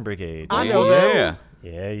 3000 Brigade. I know them.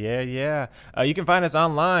 Yeah. Yeah. You can find us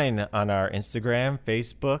online on our Instagram,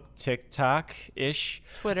 Facebook, TikTok-ish.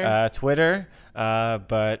 Twitter.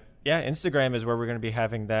 But yeah, Instagram is where we're going to be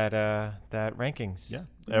having that rankings. Yeah.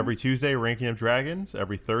 Every Tuesday, Ranking of Dragons.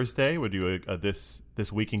 Every Thursday, we do a this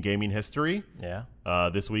week in gaming history. Yeah.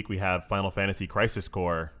 This week we have Final Fantasy Crisis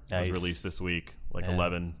Core Nice. was released this week, like Yeah.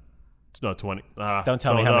 11. No, 20. Don't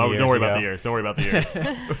tell me how many years Don't worry about ago. the years. Don't worry about the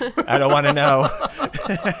years. I don't want to know.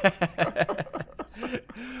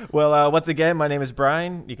 Well, once again, my name is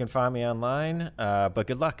Brian. You can find me online, but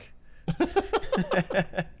good luck.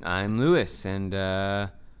 I'm Lewis, and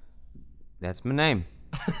that's my name.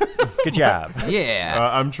 Good job. Yeah.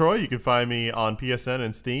 I'm Troy. You can find me on PSN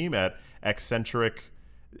and Steam at Eccentric,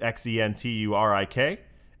 Xenturik,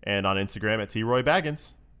 and on Instagram at Troy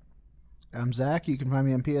Baggins. I'm Zach. You can find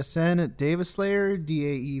me on PSN at Davis Slayer,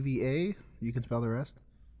 Daeva. You can spell the rest.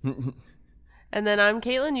 And then I'm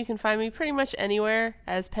Caitlin. You can find me pretty much anywhere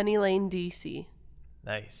as Penny Lane DC.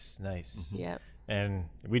 Nice. Yep. And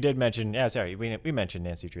we did mention, we mentioned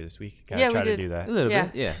Nancy Drew this week. Gotta Yeah, we try to did. do that. A little Yeah.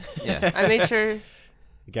 bit. Yeah. I made sure.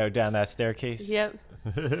 Go down that staircase. Yep.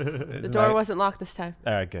 The door wasn't locked this time.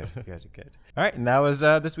 All right, good. All right, and that was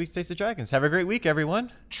this week's Taste of Dragons. Have a great week,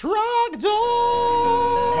 everyone. Trogdor!